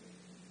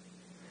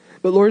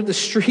 but Lord, the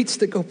streets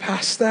that go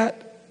past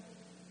that.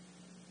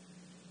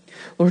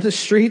 Lord, the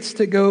streets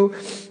that go,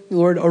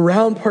 Lord,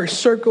 around Park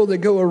Circle, that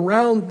go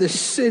around this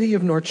city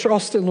of North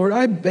Charleston. Lord,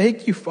 I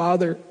beg you,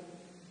 Father,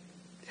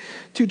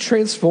 to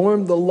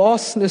transform the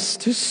lostness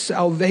to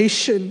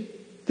salvation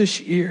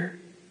this year.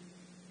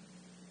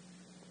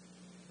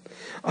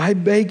 I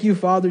beg you,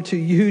 Father, to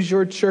use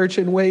your church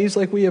in ways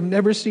like we have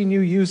never seen you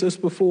use us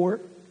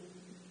before.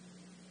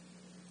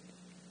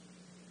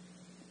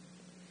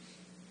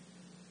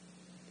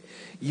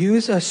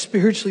 Use us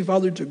spiritually,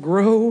 Father, to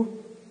grow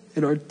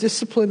in our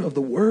discipline of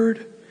the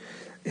Word,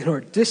 in our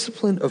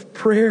discipline of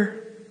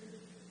prayer.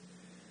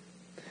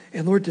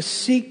 And Lord, to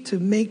seek to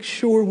make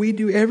sure we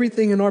do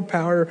everything in our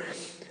power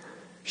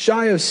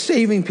shy of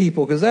saving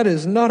people, because that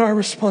is not our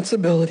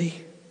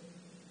responsibility,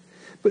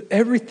 but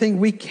everything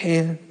we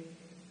can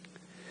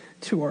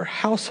to our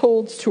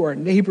households, to our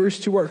neighbors,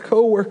 to our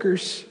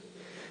co-workers,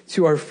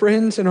 to our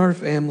friends and our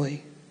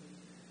family.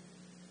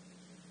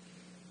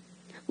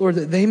 Lord,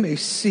 that they may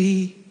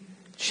see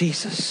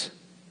Jesus.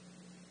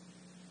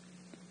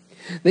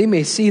 They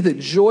may see the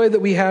joy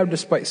that we have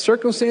despite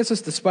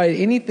circumstances, despite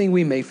anything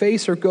we may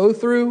face or go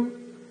through,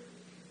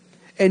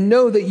 and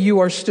know that you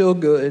are still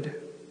good.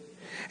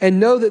 and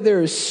know that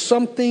there is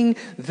something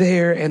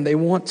there and they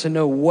want to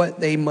know what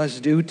they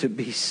must do to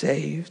be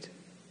saved.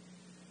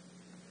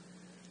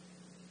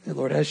 And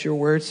Lord, as your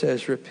word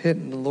says, repent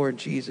in the Lord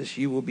Jesus,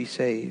 you will be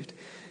saved,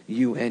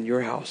 you and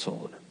your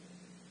household.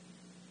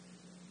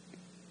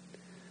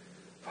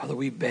 Father,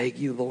 we beg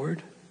you,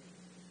 Lord,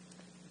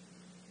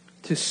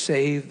 to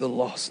save the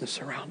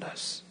lostness around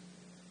us.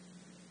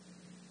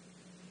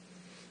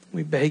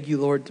 We beg you,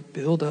 Lord, to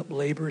build up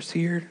laborers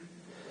here,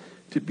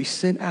 to be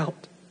sent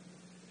out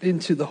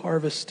into the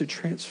harvest to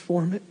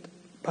transform it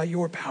by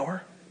your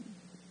power.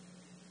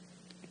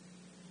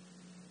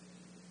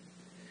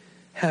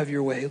 Have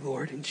your way,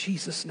 Lord, in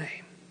Jesus'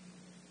 name.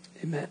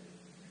 Amen.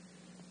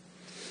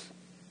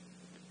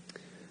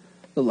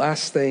 The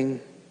last thing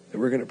that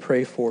we're going to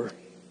pray for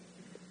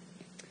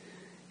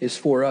is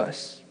for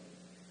us.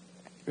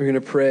 We're going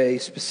to pray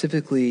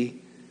specifically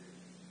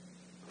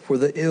for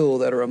the ill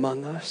that are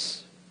among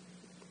us.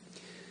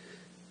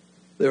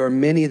 There are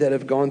many that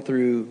have gone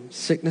through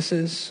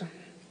sicknesses,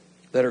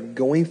 that are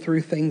going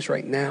through things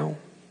right now.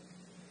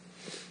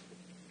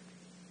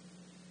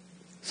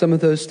 Some of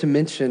those to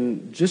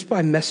mention just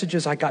by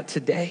messages I got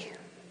today.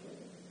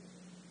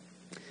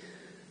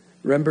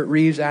 Rembert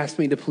Reeves asked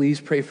me to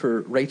please pray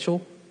for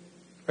Rachel.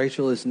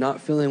 Rachel is not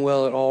feeling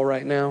well at all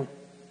right now.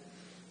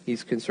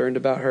 He's concerned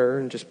about her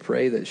and just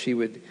pray that she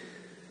would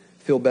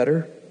feel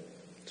better.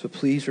 So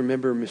please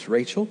remember Miss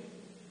Rachel.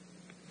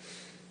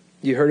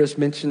 You heard us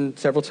mention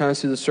several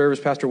times through the service,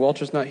 Pastor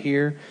Walter's not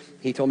here.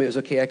 He told me it was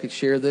okay I could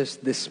share this.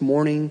 This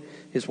morning,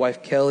 his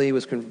wife Kelly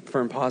was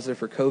confirmed positive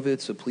for COVID,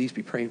 so please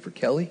be praying for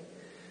Kelly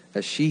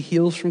as she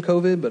heals from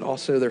COVID, but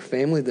also their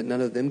family, that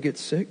none of them get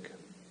sick.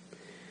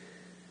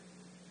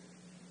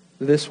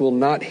 This will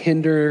not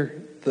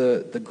hinder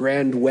the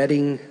grand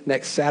wedding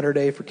next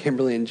Saturday for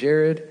Kimberly and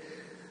Jared.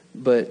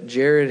 But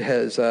Jared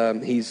has,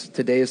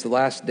 today is the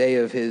last day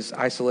of his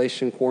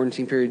isolation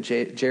quarantine period.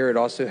 Jared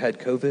also had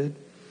COVID.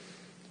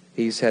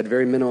 He's had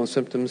very minimal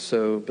symptoms,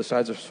 so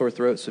besides a sore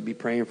throat, so be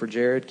praying for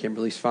Jared.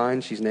 Kimberly's fine.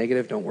 She's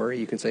negative. Don't worry.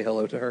 You can say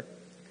hello to her.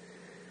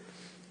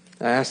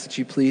 I ask that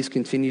you please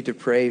continue to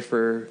pray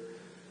for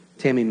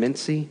Tammy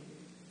Mincy.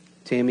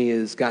 Tammy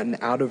has gotten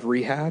out of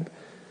rehab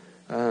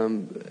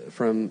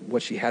from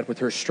what she had with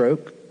her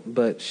stroke,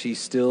 but she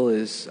still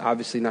is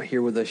obviously not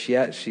here with us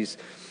yet. She's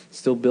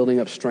still building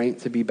up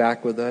strength to be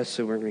back with us,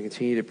 so we're going to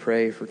continue to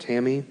pray for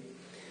Tammy.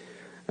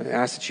 I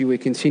ask that you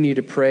would continue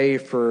to pray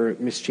for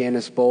Miss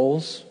Janice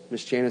Bowles.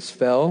 Miss Janice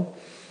fell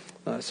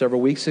several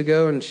weeks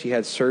ago, and she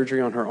had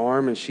surgery on her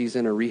arm, and she's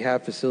in a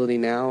rehab facility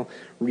now,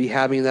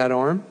 rehabbing that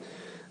arm.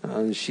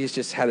 She's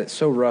just had it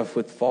so rough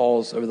with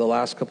falls over the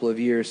last couple of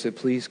years, so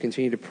please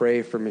continue to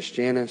pray for Miss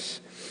Janice.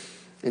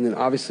 And then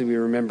obviously we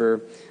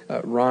remember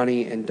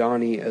Ronnie and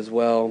Donnie as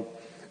well.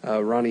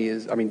 Donnie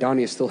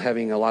is still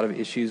having a lot of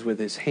issues with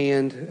his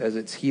hand as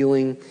it's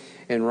healing.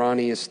 And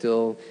Ronnie is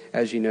still,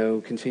 as you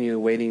know,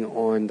 continually waiting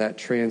on that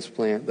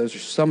transplant. Those are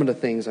some of the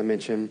things I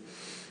mentioned.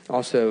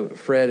 Also,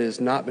 Fred has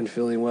not been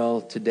feeling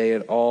well today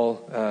at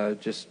all,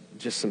 just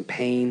some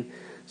pain.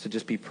 So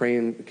just be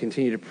praying,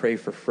 continue to pray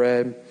for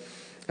Fred.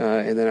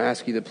 And then I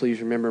ask you to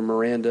please remember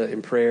Miranda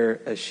in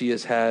prayer as she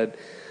has had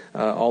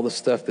all the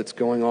stuff that's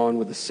going on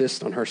with the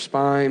cyst on her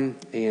spine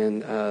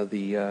and I'm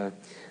going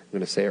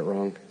to say it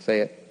wrong. Say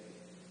it.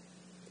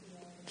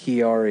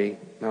 Chiari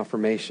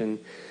malformation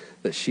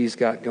that she's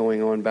got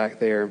going on back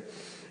there.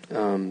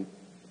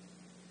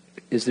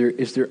 Is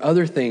there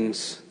other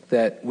things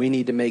that we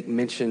need to make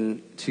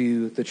mention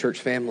to the church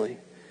family?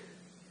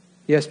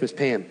 Yes, Miss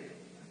Pam.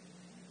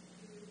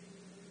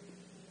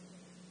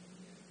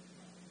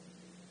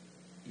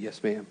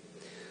 Yes, ma'am.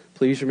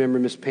 Please remember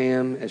Miss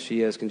Pam as she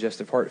has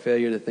congestive heart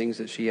failure, the things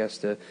that she has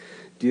to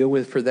deal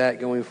with for that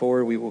going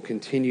forward. We will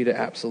continue to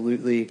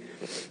absolutely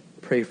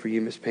pray for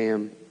you, Miss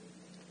Pam.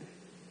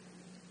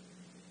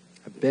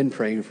 I've been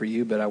praying for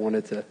you, but I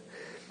wanted to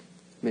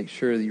make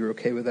sure that you were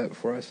okay with that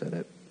before I said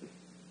it.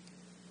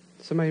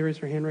 Somebody raise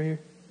their hand right here?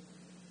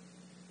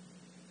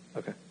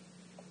 Okay.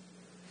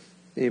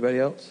 Anybody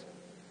else?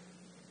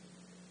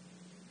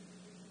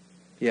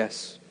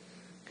 Yes.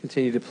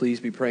 Continue to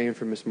please be praying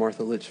for Miss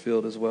Martha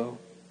Litchfield as well.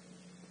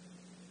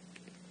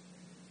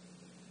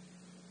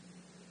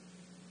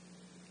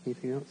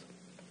 Anything else?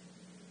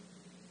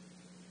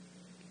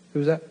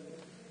 Who's that?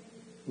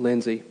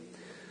 Lindsay.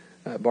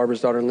 Barbara's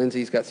daughter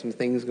Lindsay's got some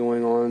things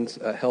going on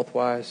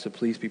health-wise, so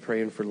please be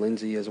praying for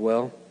Lindsay as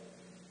well.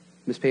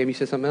 Miss Pam, you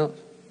said something else?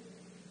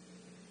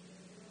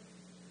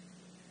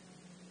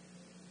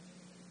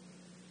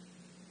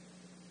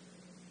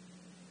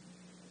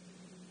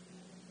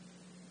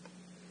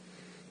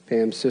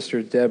 Pam's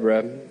sister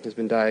Deborah has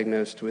been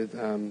diagnosed with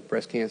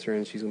breast cancer,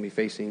 and she's going to be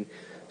facing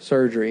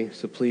surgery,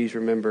 so please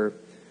remember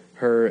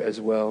her as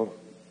well.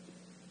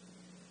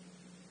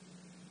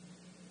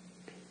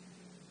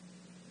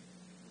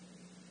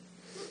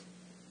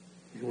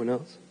 Anyone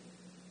else?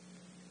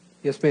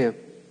 Yes, ma'am.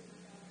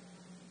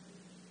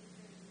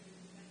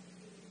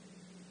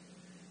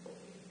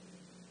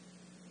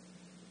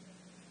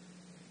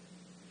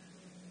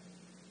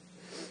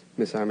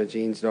 Miss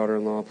Imogene's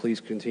daughter-in-law.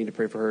 Please continue to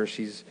pray for her.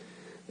 She's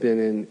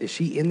been in, is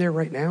she in there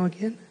right now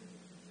again?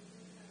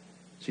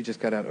 She just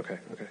got out. Okay.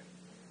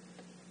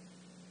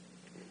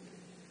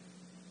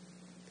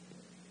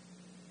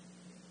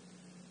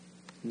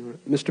 All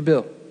right. Mr.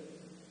 Bill.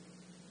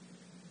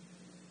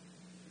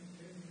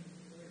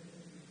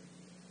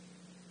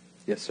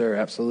 Yes, sir,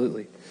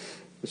 absolutely.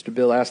 Mr.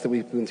 Bill asked that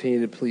we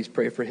continue to please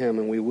pray for him,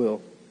 and we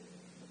will.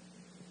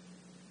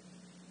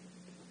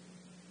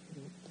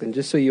 And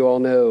just so you all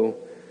know,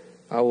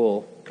 I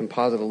will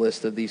composite a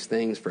list of these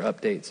things for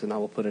updates, and I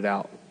will put it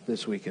out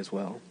this week as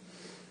well.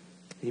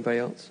 Anybody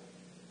else?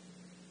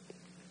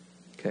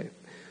 Okay.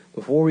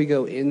 Before we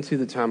go into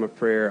the time of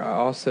prayer, I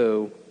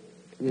also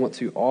want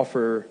to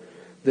offer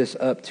this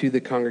up to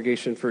the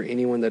congregation for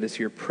anyone that is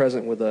here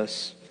present with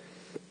us.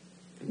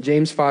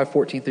 James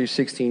 5:14 through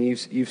 16,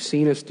 you've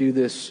seen us do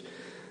this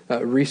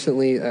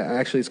recently.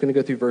 Actually, it's going to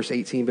go through verse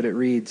 18, but it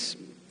reads,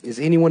 "Is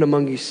anyone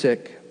among you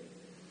sick?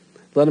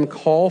 Let him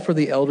call for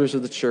the elders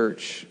of the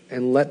church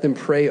and let them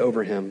pray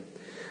over him,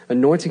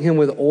 anointing him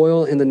with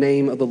oil in the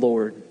name of the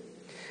Lord.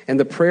 And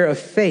the prayer of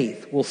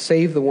faith will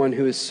save the one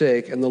who is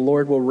sick, and the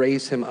Lord will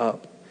raise him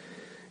up.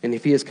 And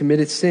if he has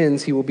committed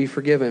sins, he will be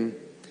forgiven.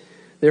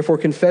 Therefore,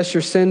 confess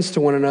your sins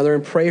to one another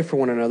and pray for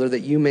one another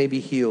that you may be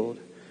healed.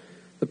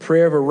 The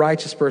prayer of a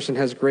righteous person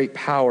has great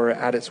power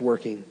at its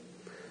working.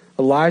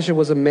 Elijah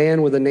was a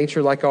man with a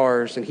nature like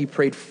ours, and he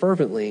prayed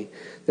fervently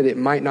that it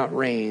might not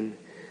rain.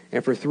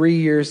 And for 3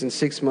 years and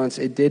 6 months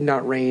it did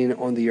not rain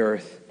on the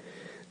earth.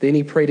 Then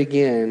he prayed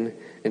again,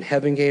 and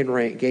heaven gave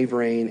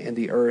rain, and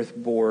the earth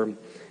bore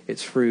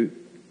its fruit."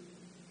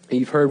 And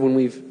you've heard when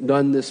we've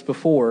done this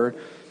before,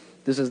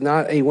 this is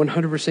not a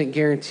 100%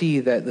 guarantee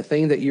that the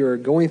thing that you're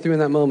going through in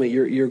that moment,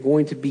 you're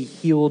going to be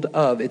healed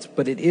of.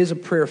 But it is a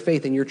prayer of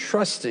faith, and you're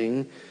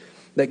trusting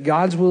that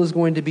God's will is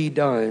going to be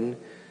done,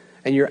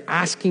 and you're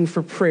asking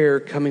for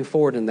prayer coming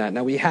forward in that.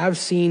 Now, we have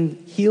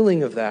seen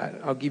healing of that.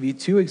 I'll give you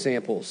 2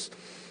 examples.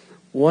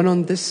 One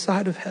on this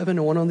side of heaven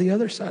and one on the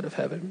other side of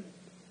heaven.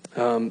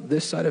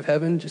 This side of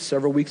heaven, just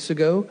several weeks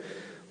ago,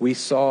 we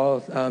saw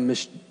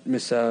Miss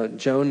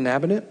Joan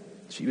Nabonet.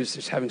 She was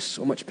just having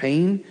so much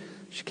pain.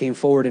 She came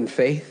forward in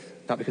faith,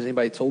 not because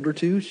anybody told her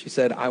to. She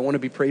said, "I want to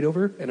be prayed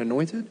over and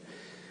anointed."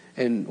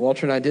 And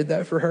Walter and I did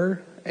that for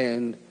her.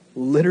 And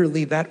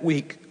literally that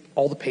week,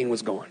 all the pain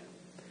was gone.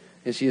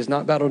 And she has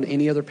not battled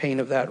any other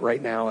pain of that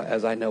right now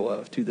as I know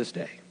of to this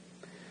day.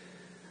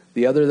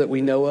 The other that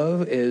we know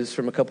of is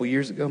from a couple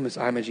years ago, Miss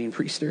Imogene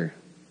Priester.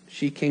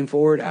 She came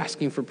forward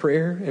asking for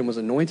prayer and was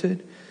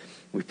anointed.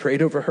 We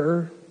prayed over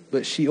her,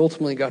 but she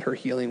ultimately got her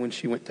healing when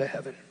she went to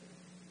heaven.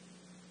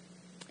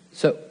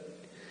 So,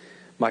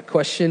 my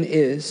question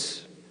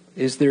is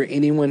there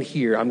anyone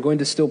here? I'm going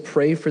to still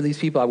pray for these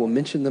people. I will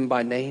mention them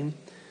by name.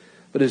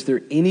 But is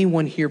there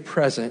anyone here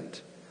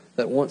present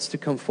that wants to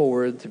come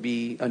forward to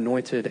be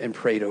anointed and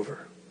prayed over?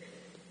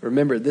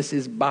 Remember, this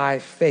is by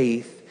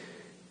faith.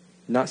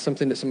 Not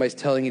something that somebody's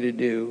telling you to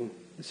do.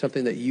 It's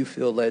something that you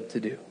feel led to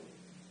do.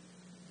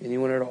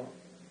 Anyone at all?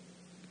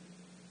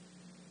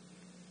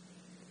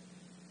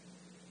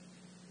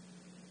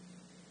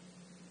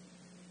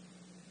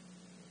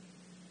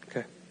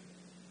 Okay.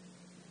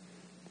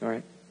 All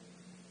right.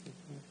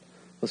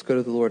 Let's go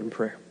to the Lord in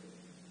prayer.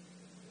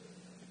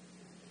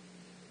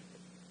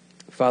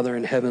 Father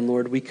in heaven,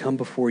 Lord, we come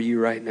before you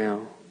right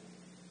now,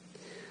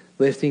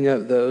 lifting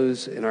up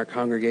those in our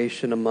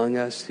congregation among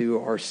us who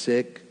are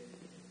sick,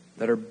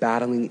 that are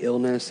battling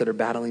illness, that are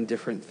battling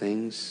different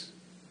things.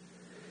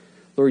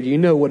 Lord, you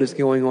know what is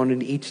going on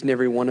in each and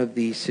every one of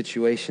these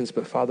situations,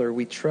 but Father,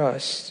 we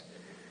trust,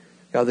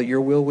 God, that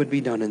your will would be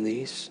done in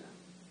these.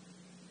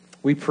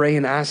 We pray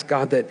and ask,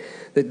 God, that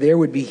there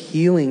would be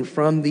healing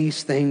from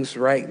these things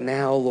right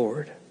now,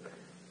 Lord.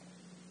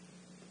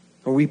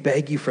 Or we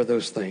beg you for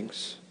those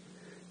things,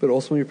 but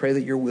ultimately we pray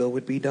that your will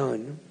would be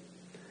done.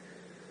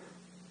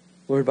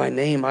 Lord, by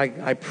name,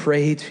 I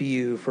pray to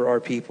you for our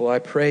people. I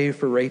pray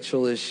for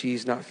Rachel as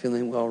she's not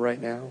feeling well right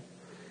now.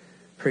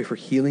 Pray for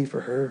healing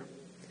for her.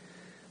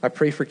 I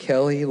pray for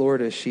Kelly,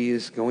 Lord, as she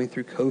is going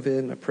through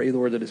COVID. I pray,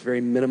 Lord, that it's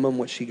very minimum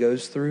what she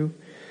goes through.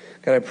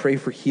 God, I pray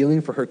for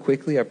healing for her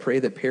quickly. I pray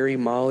that Perry,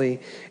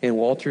 Molly, and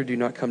Walter do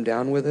not come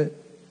down with it,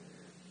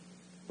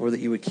 or that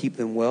you would keep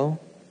them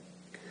well.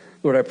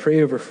 Lord, I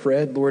pray over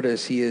Fred, Lord,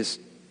 as he is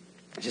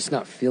just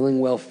not feeling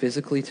well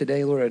physically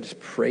today, Lord. I just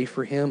pray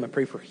for him. I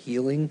pray for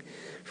healing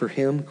for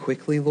him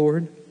quickly,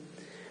 Lord.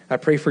 I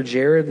pray for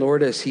Jared,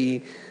 Lord, as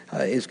he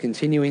is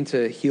continuing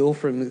to heal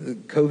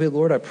from COVID,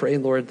 Lord. I pray,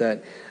 Lord,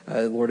 that,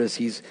 Lord, as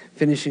he's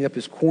finishing up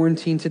his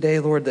quarantine today,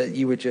 Lord, that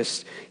you would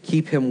just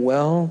keep him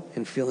well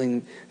and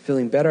feeling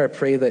better. I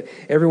pray that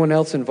everyone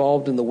else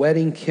involved in the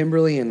wedding,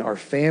 Kimberly and our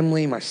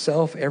family,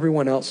 myself,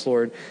 everyone else,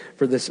 Lord,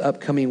 for this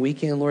upcoming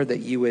weekend, Lord, that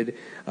you would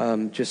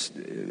just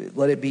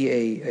let it be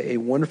a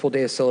wonderful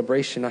day of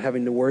celebration, not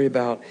having to worry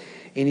about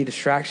any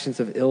distractions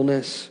of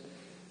illness.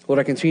 Lord,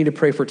 I continue to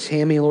pray for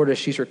Tammy, Lord, as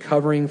she's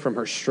recovering from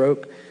her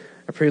stroke.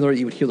 I pray, Lord, that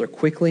you would heal her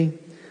quickly.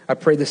 I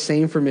pray the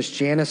same for Miss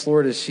Janice,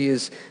 Lord, as she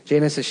is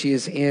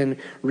in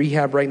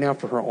rehab right now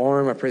for her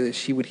arm. I pray that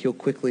she would heal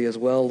quickly as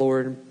well,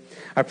 Lord.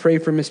 I pray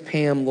for Miss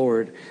Pam,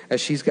 Lord,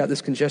 as she's got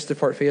this congestive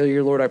heart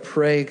failure, Lord. I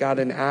pray, God,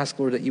 and ask,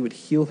 Lord, that you would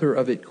heal her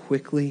of it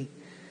quickly.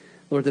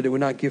 Lord, that it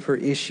would not give her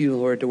issue,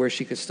 Lord, to where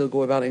she could still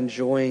go about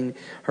enjoying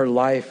her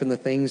life and the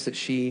things that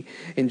she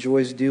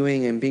enjoys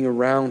doing and being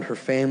around her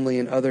family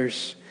and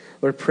others.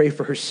 Lord, pray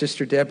for her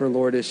sister Deborah,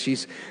 Lord, as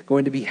she's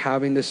going to be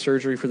having this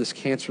surgery for this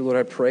cancer. Lord,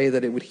 I pray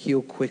that it would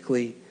heal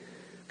quickly.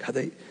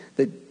 God,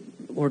 that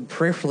Lord,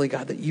 prayerfully,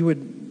 God, that you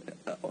would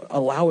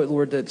allow it,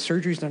 Lord, that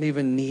surgery's not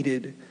even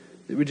needed.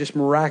 It would just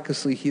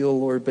miraculously heal,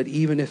 Lord. But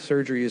even if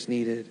surgery is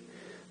needed,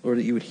 Lord,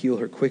 that you would heal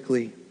her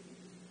quickly.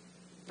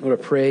 Lord,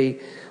 I pray,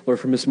 Lord,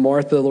 for Miss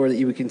Martha, Lord, that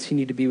you would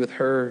continue to be with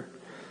her.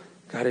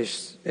 God,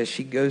 as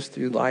she goes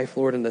through life,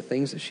 Lord, and the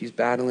things that she's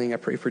battling, I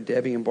pray for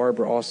Debbie and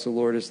Barbara also,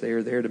 Lord, as they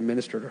are there to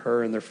minister to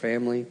her and their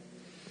family.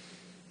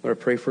 Lord,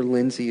 I pray for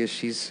Lindsay as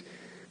she's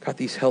got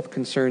these health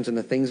concerns and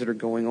the things that are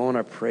going on.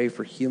 I pray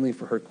for healing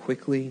for her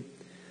quickly.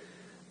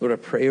 Lord, I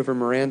pray over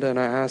Miranda, and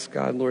I ask,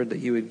 God, Lord, that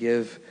you would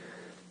give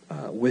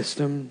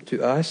wisdom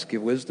to us,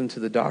 give wisdom to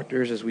the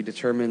doctors as we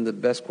determine the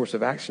best course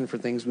of action for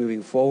things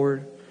moving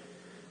forward.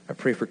 I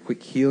pray for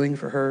quick healing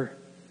for her.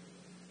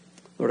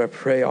 Lord, I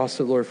pray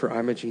also, Lord, for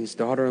Imogene's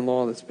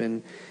daughter-in-law that's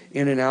been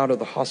in and out of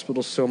the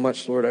hospital so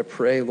much, Lord. I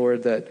pray,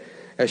 Lord, that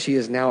as she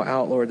is now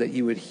out, Lord, that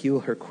you would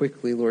heal her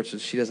quickly, Lord, so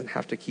she doesn't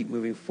have to keep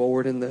moving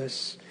forward in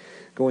this,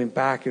 going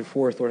back and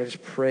forth. Lord, I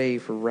just pray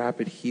for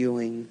rapid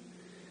healing.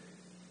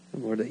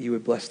 And Lord, that you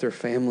would bless their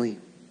family.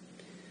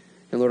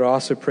 And Lord, I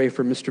also pray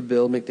for Mr.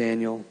 Bill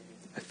McDaniel.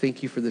 I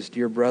thank you for this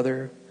dear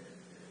brother.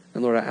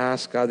 And Lord, I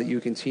ask, God, that you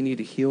would continue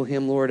to heal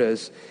him, Lord,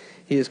 as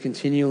he is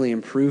continually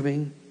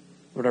improving.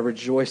 Lord, I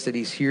rejoice that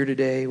he's here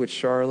today with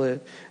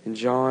Charlotte and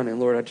John. And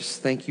Lord, I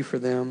just thank you for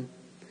them.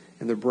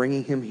 And they're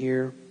bringing him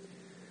here.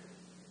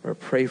 Lord,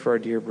 I pray for our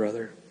dear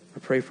brother. I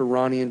pray for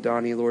Ronnie and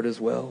Donnie, Lord, as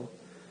well.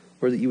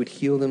 Lord, that you would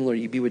heal them. Lord,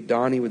 you be with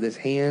Donnie with his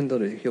hand.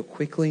 Lord, heal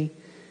quickly.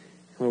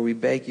 And Lord, we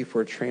beg you for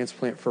a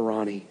transplant for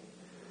Ronnie,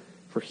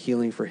 for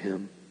healing for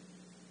him.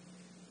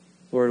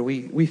 Lord,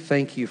 we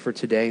thank you for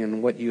today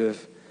and what you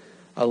have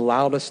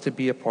allowed us to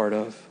be a part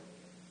of.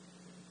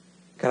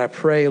 God, I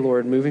pray,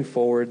 Lord, moving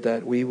forward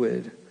that we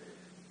would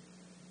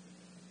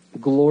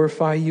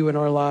glorify you in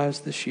our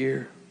lives this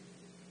year.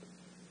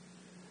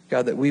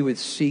 God, that we would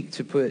seek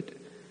to put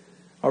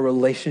our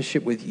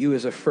relationship with you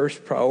as a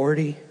first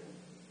priority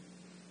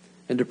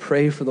and to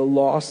pray for the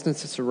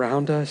lostness that's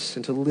around us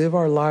and to live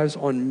our lives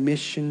on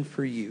mission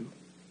for you.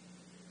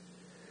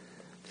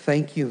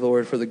 Thank you,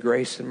 Lord, for the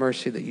grace and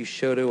mercy that you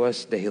show to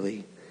us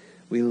daily.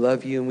 We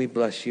love you and we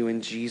bless you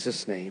in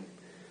Jesus' name.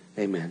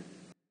 Amen.